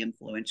 very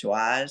influential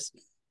eyes.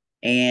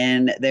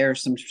 And there are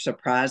some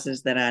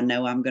surprises that I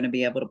know I'm going to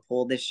be able to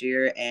pull this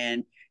year.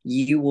 And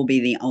you will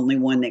be the only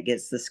one that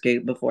gets the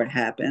scoop before it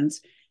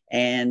happens.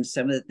 And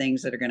some of the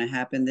things that are going to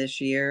happen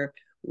this year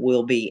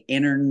will be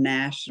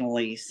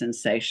internationally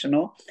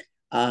sensational.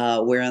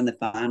 We're on the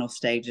final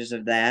stages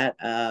of that.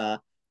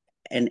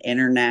 An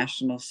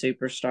international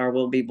superstar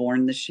will be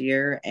born this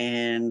year,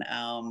 and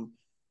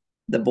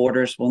the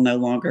borders will no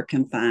longer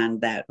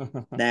confine that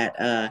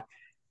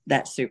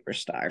that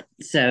superstar.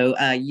 So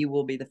you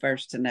will be the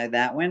first to know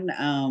that one.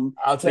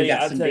 I'll tell We've you,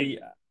 got I'll some tell big. you,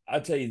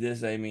 I'll tell you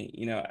this,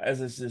 Amy.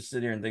 As I just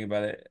sit here and think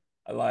about it,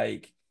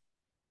 like,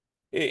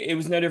 it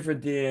was no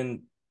different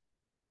than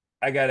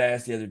I got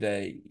asked the other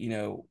day.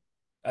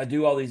 I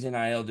do all these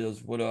NIL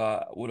deals. What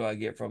do I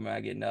get from it? I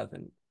get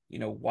nothing.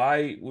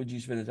 Why would you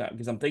spend the time?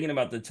 Because I'm thinking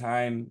about the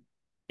time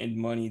and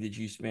money that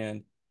you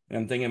spend, and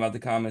I'm thinking about the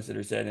comments that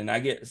are said, and I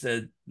get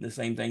said the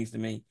same things to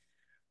me.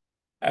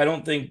 I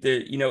don't think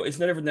that, it's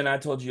no different than I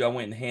told you I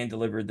went and hand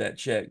delivered that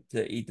check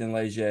to Ethan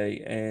Leger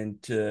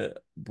and to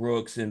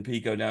Brooks and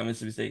Pico down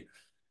Mississippi State.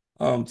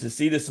 To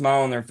see the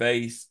smile on their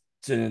face,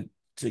 to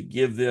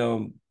give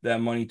them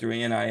that money through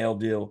an NIL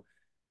deal.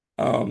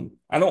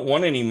 I don't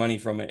want any money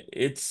from it.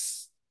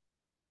 It's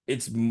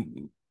these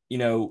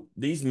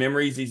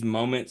memories, these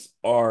moments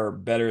are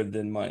better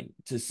than money.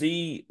 To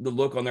see the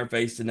look on their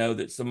face, to know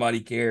that somebody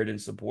cared and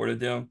supported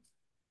them,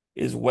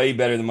 is way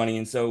better than money.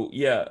 And so,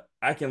 yeah,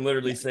 I can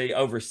literally Yeah, say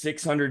over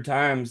 600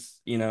 times,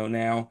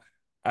 now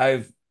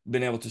I've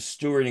been able to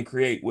steward and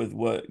create with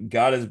what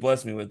God has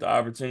blessed me with, the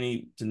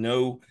opportunity to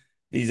know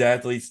these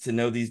athletes, to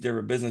know these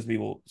different business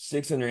people,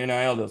 600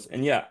 NIL deals.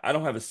 And yeah, I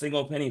don't have a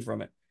single penny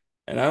from it.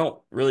 And I don't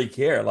really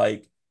care,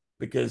 like,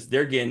 because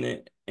they're getting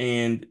it.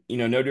 And,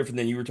 no different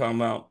than you were talking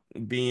about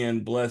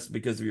being blessed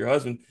because of your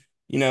husband.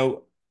 You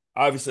know,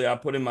 Obviously I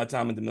put in my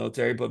time in the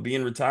military, but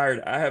being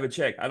retired, I have a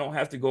check. I don't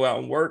have to go out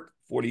and work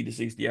 40 to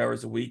 60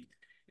 hours a week,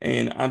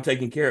 and I'm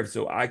taken care of.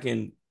 So I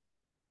can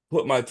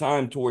put my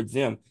time towards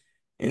them,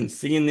 and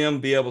seeing them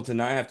be able to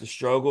not have to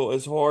struggle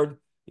as hard,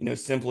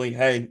 simply,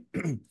 hey,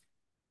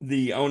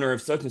 the owner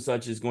of such and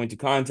such is going to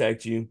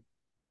contact you,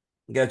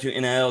 got your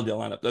NIL deal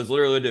lined up. That's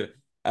literally do it.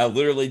 I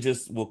literally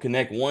just will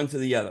connect one to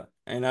the other.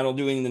 And I don't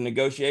do any of the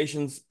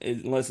negotiations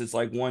unless it's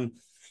like one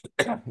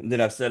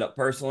that I've set up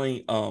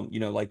personally.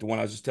 Like the one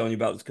I was just telling you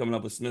about that's coming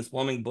up with Smith's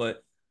Plumbing.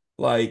 But,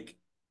 like,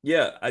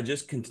 yeah, I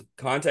just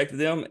contacted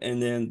them,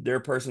 and then their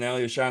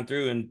personality will shine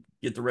through and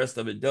get the rest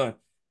of it done.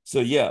 So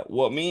yeah,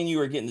 what me and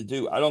you are getting to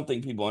do, I don't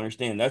think people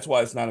understand. That's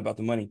why it's not about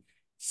the money.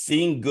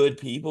 Seeing good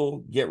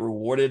people get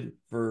rewarded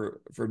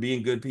for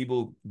being good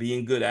people,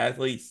 being good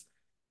athletes,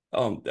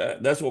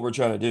 that's what we're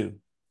trying to do.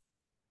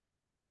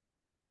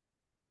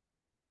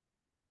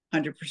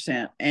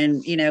 100%.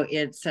 And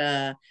it's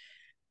to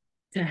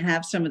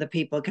have some of the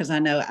people, because I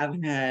know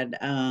I've had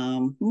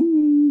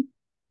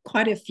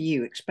quite a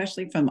few,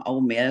 especially from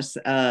Ole Miss,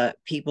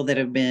 people that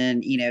have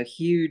been,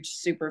 huge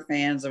super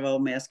fans of Ole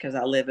Miss because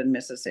I live in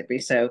Mississippi.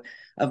 So,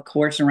 of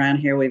course, around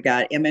here we've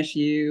got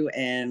MSU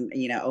and,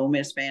 Ole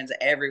Miss fans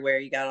everywhere.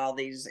 You got all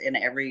these in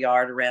every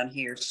yard around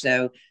here.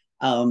 So,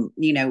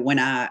 when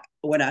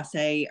I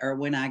say, or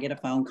when I get a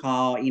phone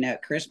call,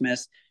 at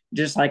Christmas,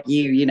 just like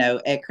you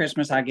know, at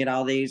Christmas, I get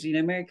all these, you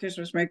know, Merry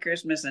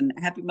Christmas, and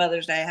Happy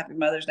Mother's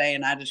Day.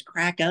 And I just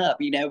crack up,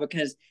 you know,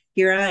 because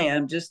here I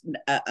am, just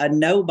a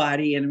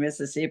nobody in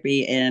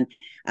Mississippi. And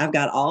I've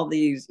got all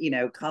these, you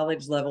know,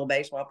 college level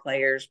baseball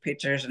players,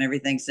 pitchers, and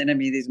everything sending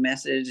me these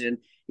messages. And,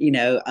 you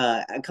know,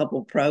 a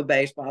couple pro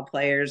baseball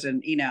players.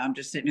 And, you know, I'm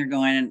just sitting here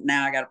going, and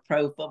now I got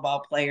pro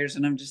football players.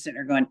 And I'm just sitting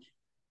here going,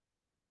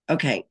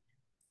 okay,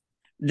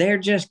 they're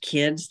just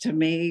kids to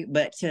me,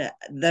 but to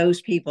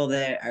those people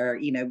that are,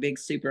 you know, big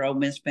Super Ole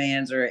Miss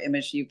fans or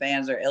MSU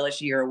fans or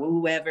LSU or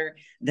whoever,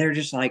 they're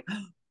just like,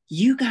 oh,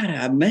 you got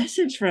a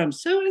message from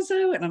so and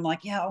so, and I'm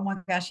like, yeah, oh my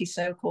gosh, he's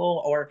so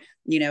cool. Or,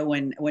 you know,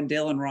 when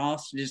Dylan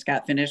Ross just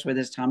got finished with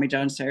his Tommy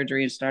John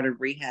surgery and started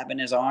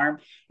rehabbing his arm,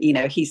 you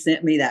know, he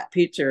sent me that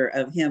picture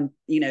of him,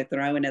 you know,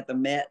 throwing at the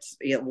Mets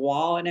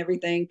wall and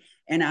everything.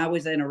 And I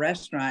was in a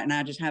restaurant and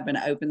I just happened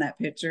to open that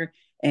picture,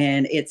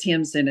 and it's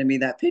him sending me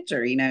that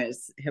picture, you know,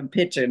 it's him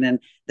picturing. And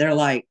they're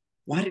like,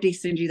 why did he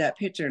send you that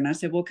picture? And I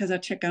said, well, because I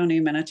check on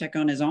him and I check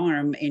on his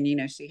arm and, you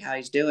know, see how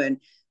he's doing.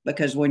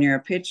 Because when you're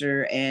a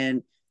pitcher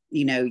and,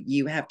 you know,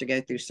 you have to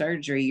go through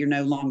surgery, you're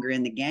no longer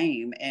in the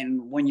game.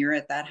 And when you're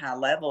at that high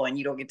level and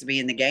you don't get to be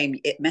in the game,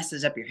 it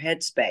messes up your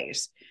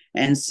headspace.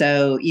 And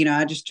so, you know,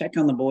 I just check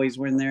on the boys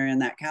when they're in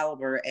that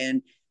caliber.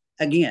 And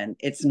again,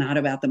 it's not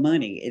about the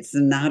money. It's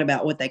not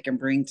about what they can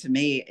bring to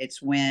me.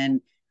 It's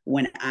when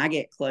I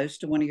get close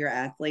to one of your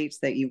athletes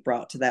that you've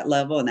brought to that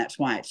level. And that's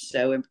why it's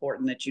so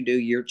important that you do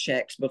your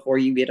checks before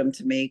you get them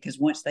to me. Because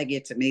once they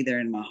get to me, they're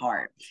in my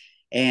heart.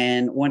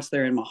 And once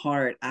they're in my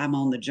heart, I'm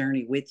on the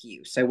journey with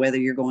you. So whether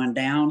you're going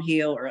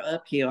downhill or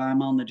uphill,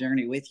 I'm on the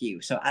journey with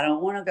you. So I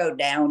don't want to go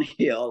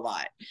downhill a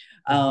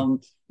lot.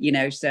 You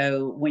know,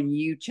 so when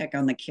you check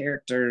on the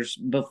characters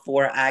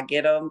before I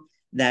get them,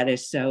 that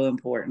is so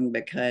important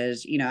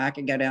because, you know, I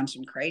could go down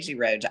some crazy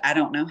roads. I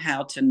don't know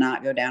how to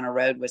not go down a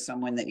road with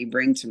someone that you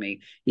bring to me.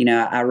 You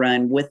know, I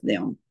run with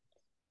them.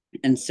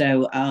 And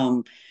so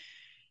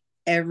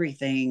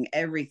everything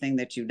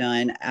that you've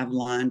done, I've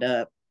lined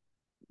up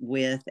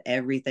with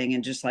everything.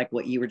 And just like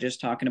what you were just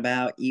talking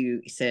about,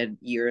 you said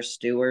you're a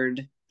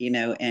steward, you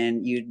know,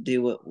 and you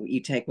do what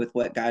you take with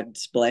what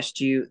God's blessed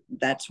you.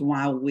 That's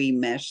why we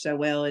mesh so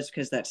well, is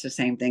because that's the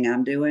same thing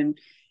I'm doing.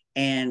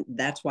 And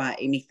that's why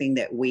anything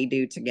that we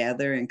do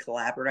together and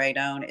collaborate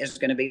on is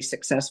going to be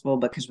successful,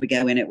 because we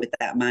go in it with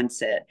that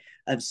mindset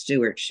of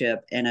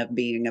stewardship and of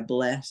being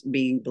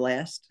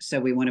blessed. So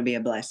we want to be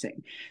a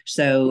blessing.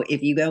 So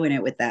if you go in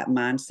it with that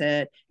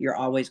mindset, you're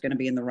always going to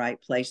be in the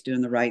right place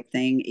doing the right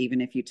thing.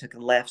 Even if you took a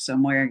left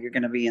somewhere, you're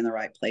going to be in the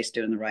right place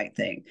doing the right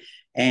thing.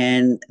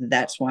 And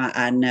that's why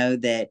I know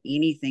that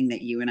anything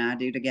that you and I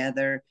do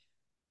together,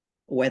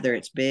 whether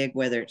it's big,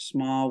 whether it's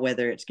small,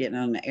 whether it's getting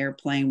on an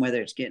airplane, whether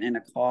it's getting in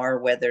a car,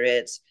 whether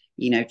it's,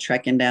 you know,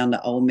 trekking down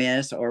to Ole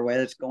Miss, or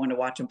whether it's going to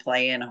watch them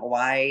play in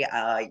Hawaii.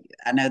 I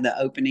know the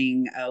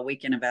opening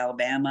weekend of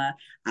Alabama,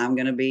 I'm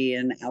going to be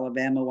in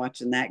Alabama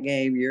watching that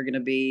game. You're going to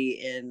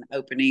be in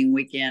opening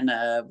weekend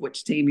of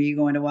which team are you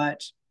going to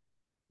watch?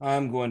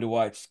 I'm going to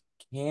watch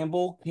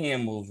Campbell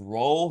Campbell's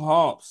Roll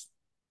Humps.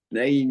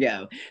 There you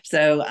go.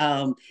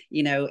 So,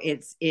 you know,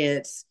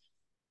 it's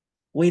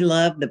we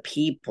love the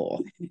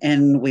people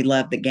and we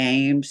love the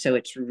game. So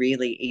it's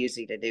really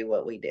easy to do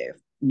what we do.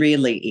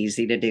 Really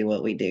easy to do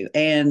what we do.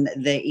 And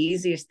the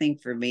easiest thing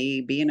for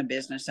me, being a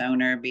business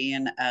owner,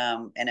 being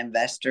an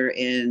investor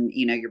in,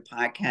 you know, your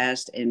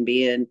podcast, and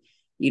being,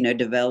 you know,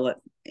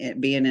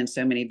 being in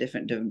so many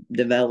different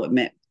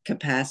development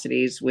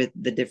capacities with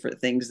the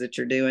different things that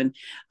you're doing.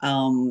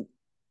 I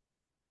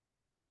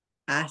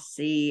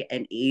see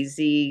an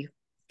easy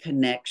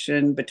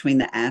connection between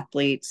the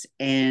athletes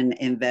and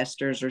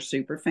investors or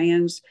super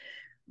fans,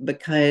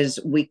 because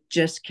we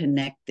just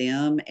connect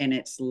them. And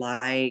it's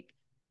like,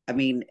 I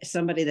mean,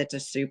 somebody that's a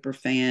super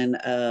fan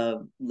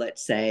of,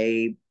 let's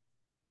say,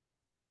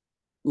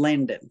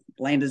 Landon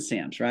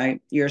Sims, right?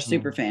 You're a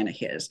super Mm. fan of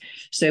his.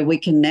 So we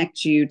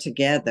connect you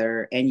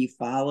together and you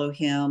follow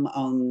him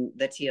on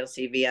the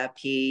TLC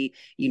VIP.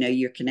 You know,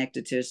 you're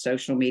connected to his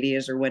social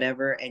medias or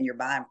whatever, and you're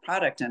buying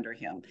product under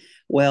him.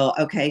 Well,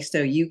 okay,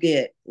 so you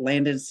get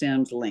Landon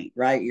Sims link,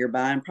 right? You're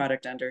buying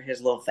product under his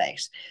little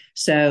face.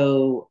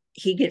 So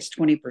he gets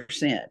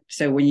 20%.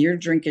 So when you're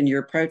drinking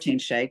your protein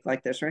shake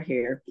like this right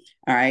here,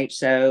 all right,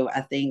 so I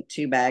think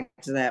 2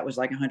 bags of that was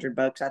like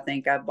 $100. I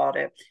think I bought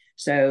it.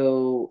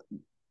 So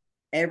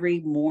every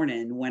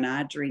morning when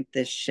I drink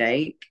this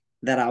shake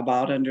that I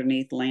bought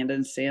underneath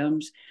Landon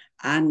Sims,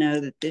 I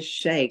know that this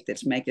shake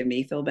that's making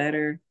me feel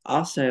better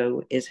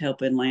also is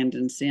helping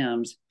Landon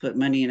Sims put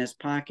money in his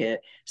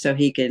pocket so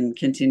he can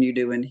continue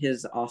doing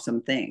his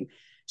awesome thing.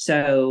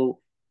 So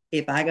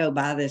if I go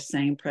buy this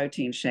same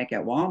protein shake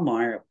at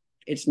Walmart,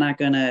 it's not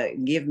going to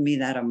give me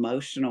that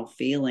emotional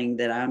feeling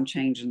that I'm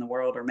changing the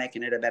world or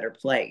making it a better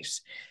place.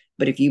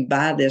 But if you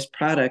buy this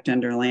product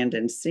under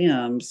Landon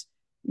Sims,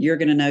 you're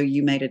going to know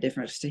you made a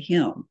difference to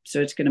him.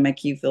 So it's going to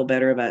make you feel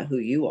better about who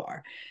you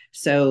are.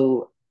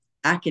 So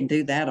I can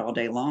do that all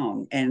day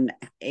long. And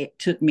it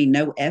took me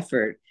no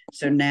effort.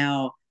 So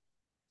now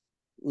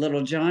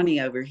little Johnny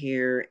over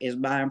here is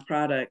buying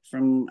product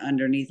from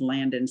underneath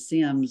Landon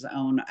Sims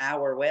on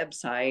our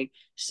website.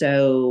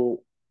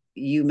 So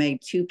you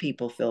made two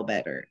people feel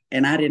better.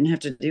 And I didn't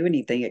have to do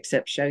anything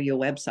except show you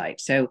a website.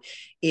 So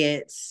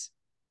it's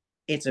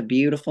it's a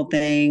beautiful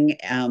thing.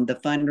 The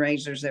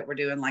fundraisers that we're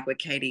doing, like with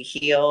Katie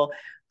Hill,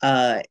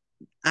 uh,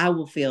 I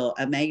will feel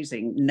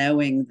amazing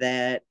knowing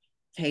that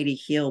Katie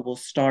Hill will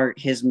start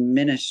his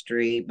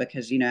ministry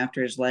because,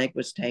 after his leg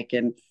was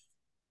taken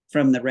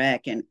from the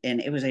wreck and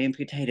it was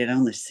amputated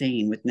on the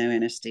scene with no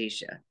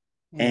anesthesia.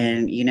 Hmm.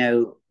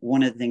 And,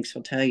 one of the things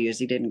he'll tell you is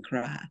he didn't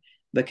cry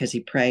because he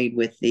prayed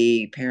with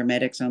the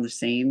paramedics on the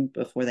scene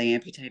before they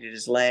amputated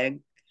his leg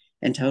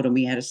and told him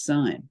he had a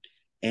son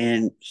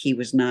and he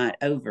was not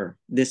over.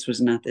 This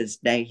was not this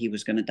day he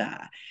was going to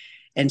die.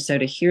 And so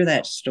to hear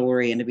that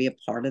story and to be a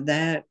part of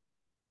that,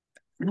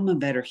 I'm a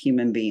better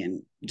human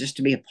being just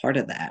to be a part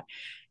of that.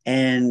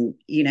 And,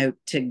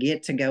 to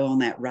get to go on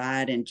that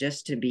ride and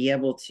just to be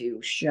able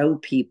to show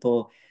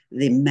people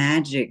the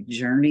magic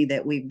journey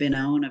that we've been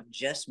on of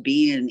just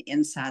being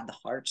inside the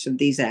hearts of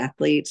these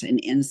athletes and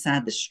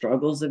inside the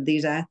struggles of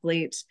these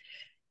athletes,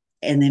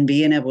 and then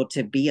being able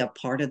to be a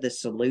part of the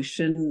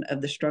solution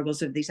of the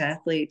struggles of these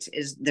athletes,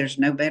 is there's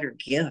no better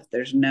gift.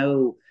 There's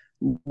no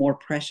more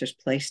precious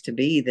place to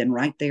be than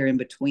right there in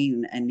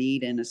between a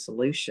need and a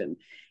solution.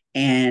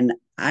 And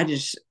I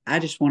just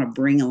want to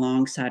bring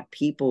alongside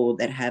people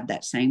that have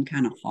that same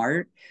kind of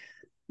heart,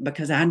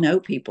 because I know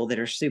people that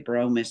are super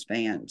Ole Miss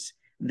fans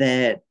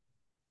that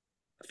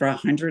for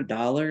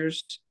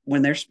 $100,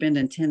 when they're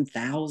spending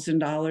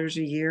 $10,000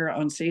 a year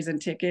on season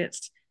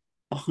tickets,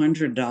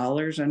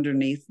 $100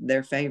 underneath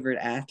their favorite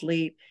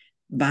athlete,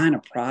 buying a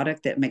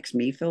product that makes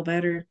me feel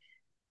better,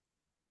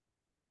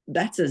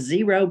 that's a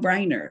zero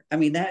brainer. I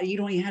mean, that you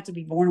don't even have to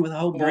be born with a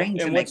whole Well, brain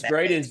to and make what's that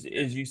great connection.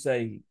 is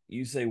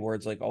you say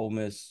words like Ole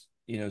Miss,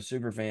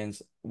 super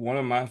fans. One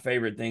of my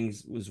favorite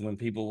things was when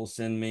people will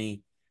send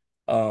me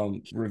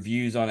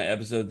reviews on an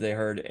episode they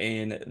heard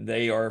and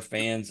they are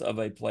fans of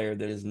a player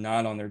that is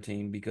not on their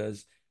team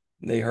because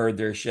they heard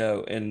their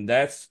show. And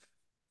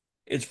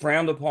it's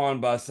frowned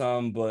upon by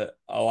some, but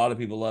a lot of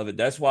people love it.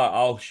 That's why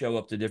I'll show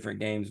up to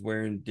different games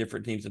wearing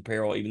different teams'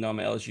 apparel, even though I'm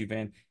an LSU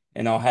fan,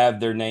 and I'll have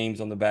their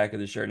names on the back of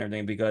the shirt and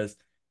everything because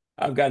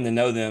I've gotten to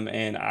know them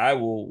and I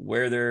will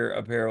wear their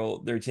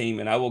apparel, their team,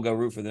 and I will go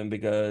root for them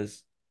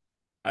because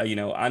I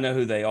know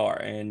who they are.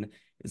 And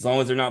as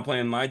long as they're not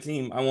playing my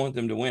team, I want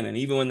them to win. And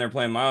even when they're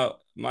playing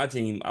my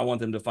team, I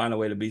want them to find a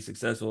way to be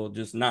successful,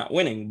 just not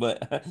winning.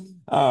 But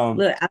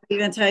Look, I'll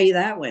even tell you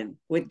that one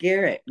with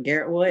Garrett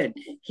Wood.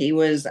 He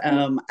was,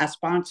 I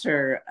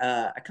sponsor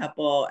a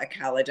couple of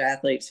college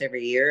athletes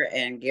every year,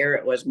 and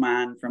Garrett was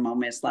mine from Ole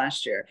Miss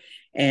last year.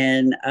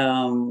 And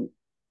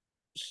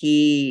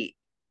he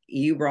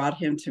you brought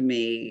him to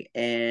me,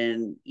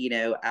 and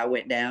I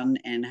went down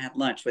and had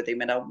lunch with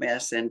him at Ole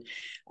Miss, and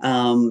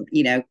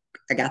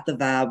I got the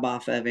vibe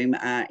off of him.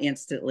 I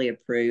instantly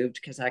approved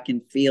because I can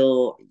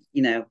feel,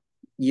 you're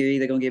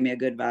either going to give me a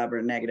good vibe or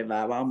a negative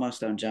vibe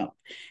almost on jump.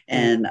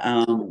 And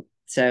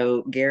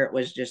so Garrett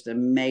was just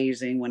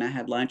amazing when I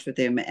had lunch with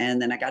him,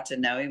 and then I got to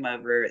know him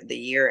over the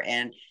year.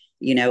 And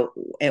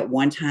at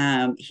one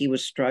time he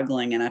was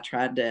struggling and I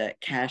tried to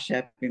cash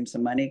up him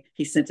some money.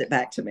 He sent it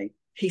back to me.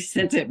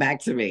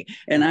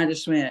 And I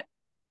just went,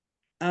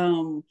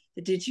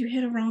 did you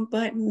hit a wrong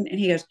button? And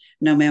he goes,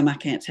 no, ma'am, I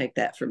can't take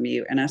that from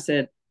you. And I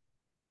said,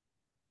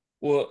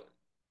 well,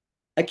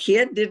 a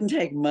kid didn't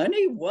take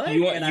money? What? And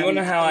you I want to mean,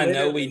 know how I I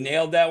know we literally,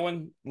 nailed that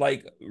one?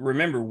 Like,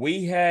 remember,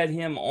 we had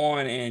him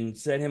on and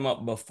set him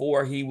up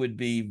before he would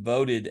be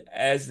voted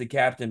as the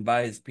captain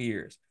by his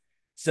peers.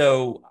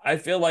 So I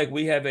feel like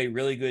we have a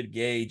really good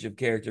gauge of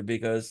character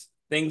because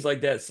things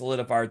like that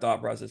solidify our thought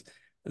process.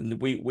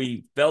 And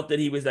we felt that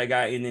he was that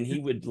guy, and then he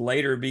would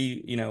later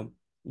be,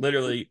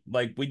 literally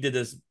like we did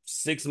this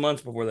 6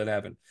 months before that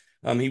happened.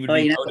 He would well,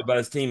 be voted by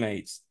his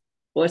teammates,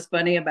 what's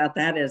funny about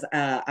that is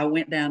I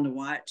went down to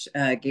watch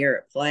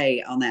Garrett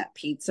play on that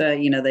pizza.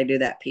 They do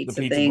that the pizza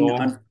pizza thing bowl.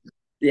 on,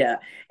 yeah.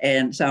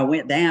 And so I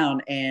went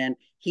down and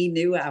he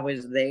knew I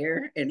was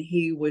there and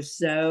he was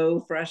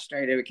so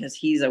frustrated because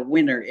he's a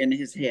winner in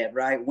his head,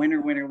 right? Winner,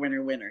 winner,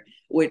 winner, winner,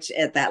 which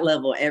at that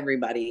level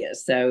everybody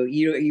is. So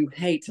you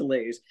hate to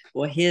lose.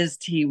 Well, his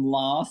team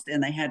lost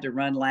and they had to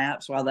run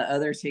laps while the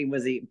other team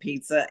was eating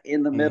pizza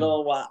in the Mhm.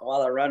 middle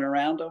while they run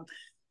around them.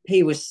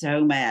 He was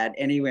so mad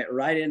and he went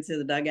right into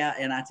the dugout.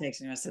 And I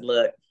texted him, I said,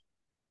 look,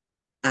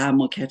 I'm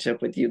gonna catch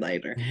up with you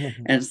later.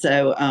 And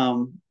so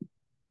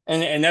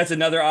And that's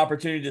another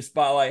opportunity to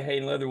spotlight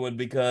Hayden Leatherwood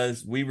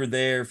because we were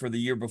there for the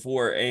year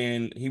before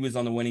and he was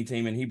on the winning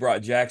team and he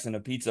brought Jackson a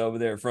pizza over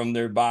there from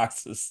their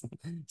boxes.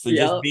 So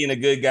just yep. being a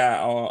good guy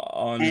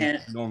on And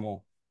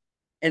normal.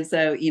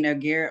 so,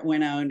 Garrett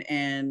went on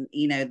and,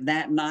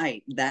 that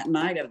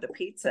night of the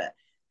pizza,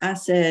 I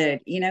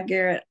said,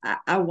 Garrett,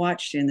 I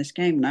watched you in this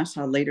game and I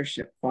saw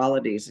leadership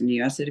qualities in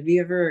you. I said, have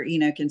you ever,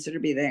 consider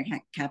being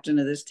the captain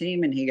of this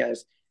team? And he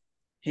goes,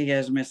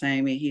 Miss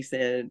Amy, he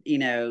said,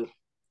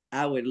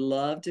 I would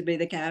love to be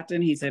the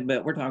captain. He said,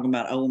 but we're talking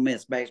about Ole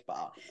Miss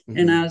baseball.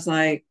 And I Mhm. was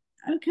like,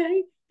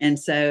 okay. And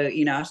so,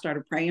 I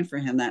started praying for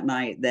him that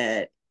night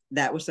that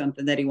was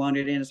something that he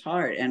wanted in his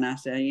heart. And I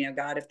said,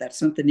 God, if that's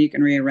something you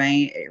can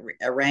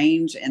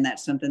arrange and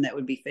that's something that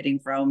would be fitting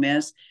for Ole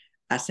Miss,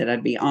 I said,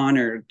 I'd be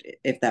honored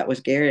if that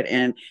was Garrett.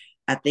 And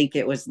I think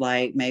it was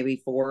like maybe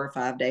 4 or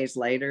 5 days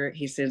later,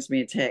 he sends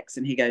me a text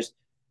and he goes,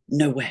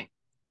 no way.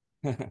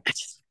 I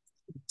just,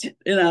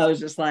 I was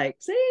just like,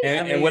 see, I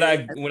And mean, what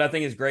I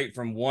think is great,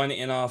 from one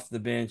in off the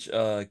bench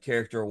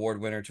character award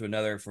winner to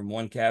another, from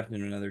one captain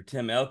to another.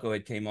 Tim Elko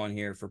had came on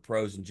here for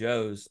Pros and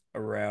Joes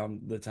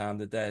around the time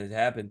that had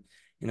happened,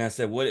 and I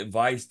said, "What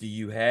advice do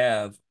you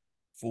have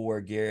for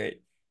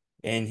Garrett?"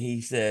 And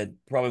he said,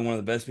 probably one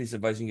of the best pieces of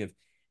advice you can give.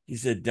 He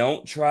said,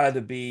 "Don't try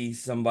to be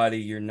somebody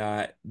you're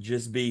not.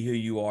 Just be who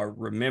you are.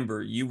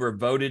 Remember, you were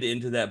voted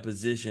into that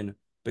position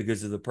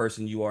because of the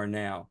person you are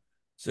now.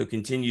 So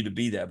continue to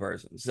be that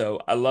person." So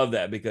I love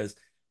that, because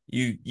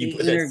you the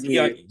put that C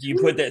on interview. you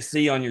put that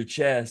C on your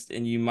chest,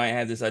 and you might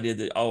have this idea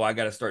that, oh, I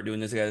got to start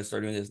doing this, I got to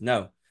start doing this.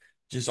 No,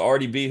 just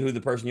already be who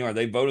the person you are.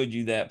 They voted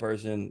you that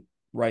person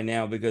right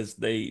now because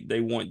they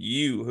want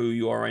you who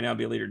you are right now to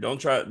be a leader. Don't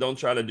try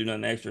to do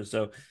nothing extra.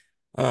 So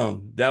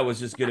that was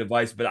just good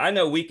advice. But I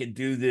know we could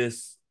do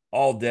this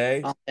all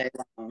day, All day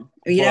long.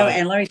 but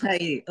And let me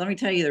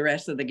tell you the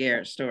rest of the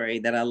Garrett story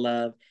that I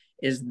love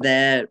is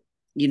that,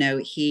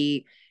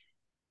 he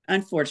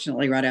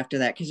unfortunately right after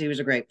that, because he was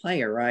a great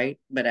player, right?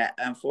 But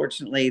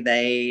unfortunately,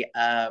 they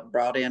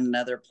brought in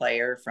another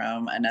player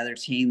from another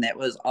team that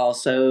was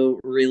also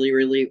really,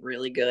 really,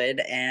 really good.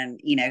 And,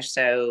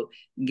 so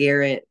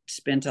Garrett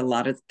spent a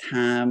lot of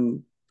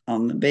time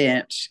on the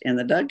bench in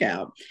the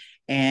dugout.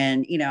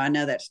 And, I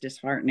know that's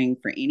disheartening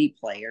for any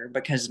player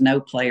because no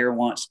player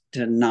wants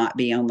to not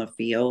be on the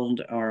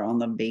field or on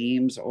the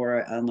beams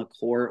or on the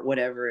court,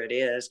 whatever it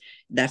is.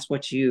 That's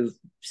what you've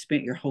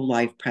spent your whole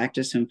life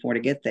practicing for to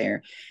get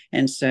there.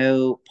 And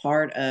so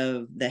part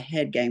of the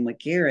head game with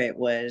Garrett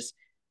was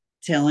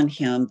telling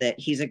him that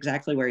he's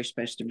exactly where he's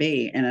supposed to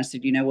be. And I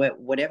said, you know what,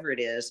 whatever it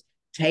is,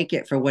 take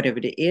it for whatever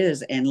it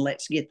is. And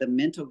let's get the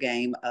mental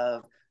game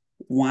of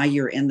why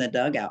you're in the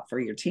dugout for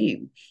your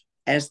team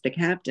as the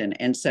captain.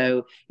 And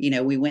so,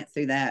 we went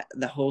through that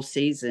the whole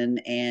season.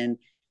 And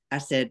I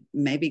said,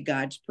 maybe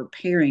God's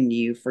preparing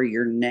you for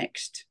your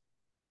next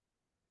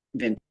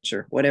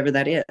venture, whatever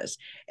that is.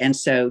 And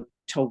so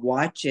to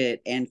watch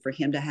it and for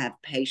him to have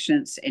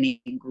patience and he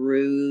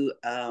grew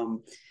I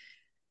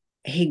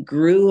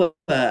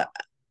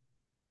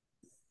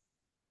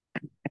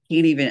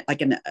can't even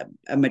like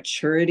a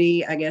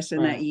maturity, I guess, in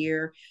that right.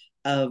 year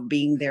of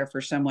being there for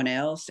someone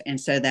else.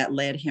 And so that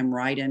led him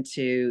right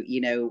into,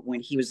 when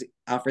he was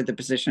offered the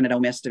position at Ole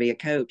Miss to be a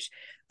coach.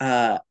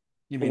 Uh,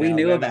 You mean we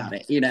knew Alabama?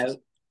 about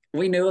it,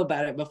 we knew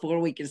about it before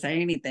we could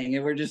say anything.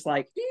 And we're just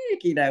like,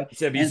 Except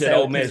you and said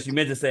so Ole because Miss. You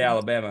meant to say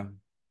Alabama.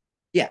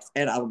 yes,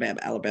 at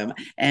Alabama.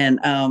 And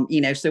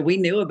so we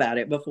knew about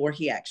it before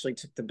he actually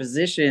took the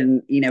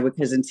position,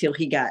 because until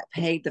he got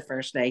paid the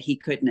first day, he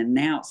couldn't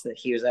announce that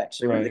he was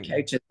actually one of the Right.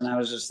 coaches. And I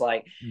was just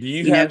like, Do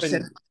you so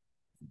happen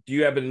Do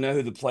you happen to know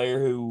who the player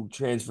who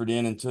transferred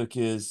in and took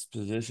his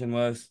position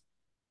was?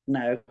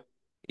 no.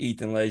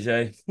 Ethan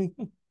Leger,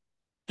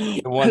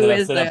 the one Who that I've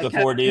is set up the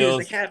the four who's the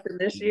deals. captain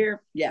this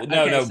year? Yeah.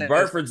 No, Okay. no, So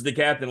Burford's the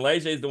captain.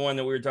 Leger is the one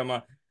that we were talking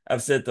about.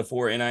 I've set the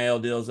four NIL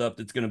deals up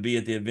that's going to be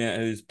at the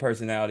event, who's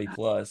personality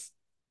plus.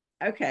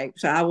 okay.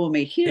 So I will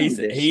meet him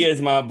this He year.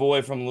 is my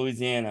boy from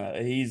Louisiana.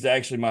 He's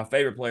actually my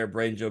favorite player.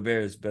 Braden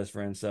Jobert's best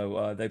friend.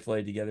 So they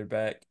played together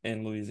back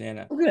in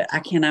Louisiana. Oh, good. I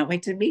cannot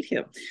wait to meet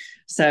him.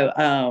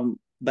 So,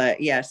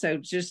 but yeah, so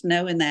just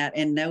knowing that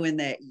and knowing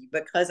that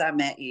because I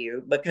met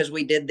you, because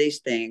we did these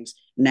things,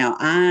 now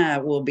I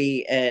will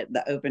be at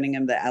the opening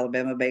of the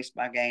Alabama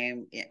baseball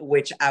game,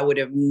 which I would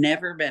have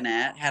never been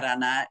at had I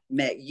not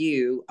met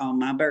you on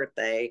my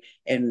birthday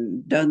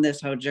and done this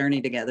whole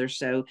journey together.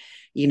 So,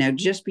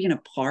 just being a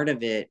part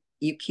of it,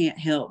 you can't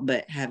help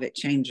but have it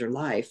change your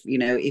life,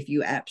 if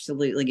you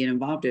absolutely get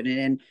involved in it.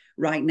 And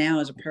right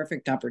now is a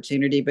perfect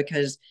opportunity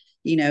because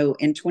in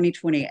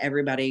 2020,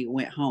 everybody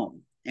went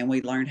home and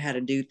we learned how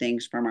to do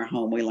things from our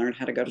home. We learned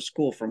how to go to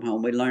school from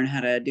home. We learned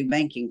how to do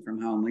banking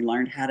from home. We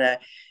learned how to,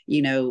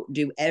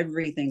 do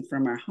everything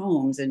from our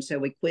homes. And so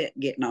we quit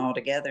getting all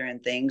together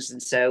and things.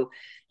 And so,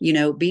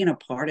 being a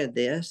part of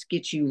this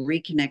gets you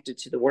reconnected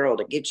to the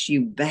world. It gets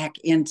you back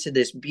into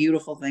this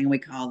beautiful thing we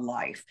call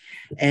life.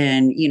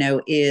 And,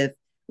 if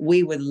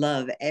we would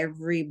love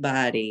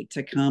everybody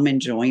to come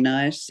and join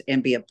us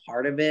and be a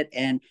part of it.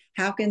 And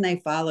how can they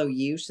follow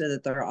you so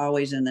that they're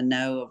always in the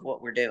know of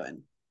what we're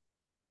doing?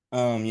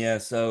 Yeah,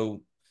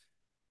 so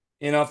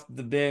in off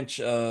the bench,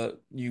 we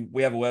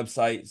have a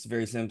website. It's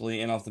very simply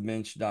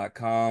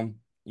inoffthebench.com.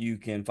 You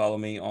can follow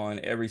me on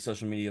every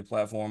social media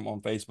platform. On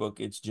Facebook,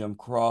 it's Jim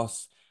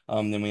Cross.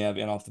 Then we have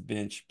In Off the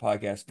Bench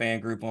podcast fan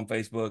group on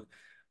Facebook.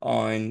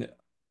 On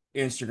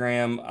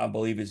Instagram, I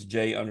believe it's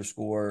J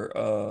underscore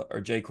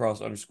or J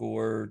Cross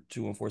underscore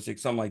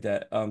 2146, something like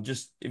that.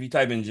 Just if you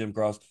type in Jim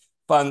Cross,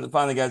 find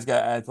the guy's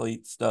got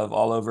athlete stuff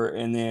all over.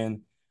 And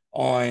then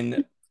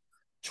On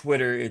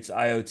Twitter, it's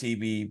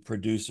IOTB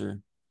producer.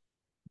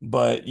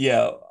 But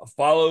yeah,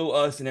 follow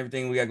us and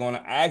everything we got going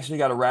on. I actually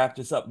got to wrap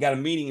this up. Got a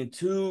meeting in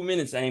 2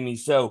 minutes, Amy.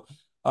 So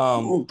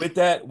with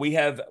that, we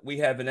have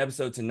an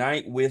episode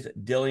tonight with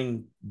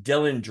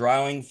Dylan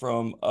Dryling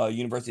from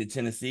University of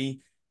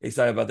Tennessee.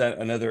 Excited about that.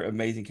 Another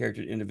amazing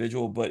character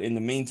individual. But in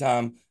the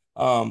meantime,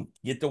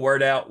 get the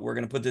word out. We're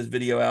gonna put this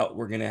video out.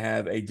 We're gonna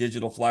have a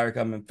digital flyer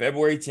coming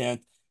February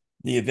 10th.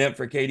 The event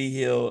for Katie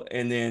Hill,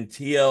 and then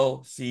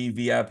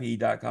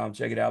tlcvip.com.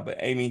 Check it out. But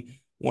Amy,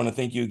 want to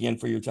thank you again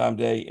for your time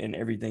today and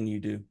everything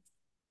you do.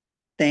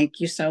 Thank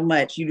you so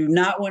much. You do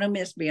not want to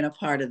miss being a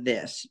part of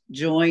this.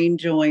 Join,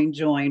 join,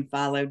 join,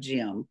 follow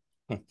Jim.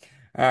 All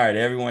right,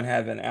 everyone,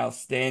 have an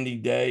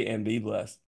outstanding day and be blessed.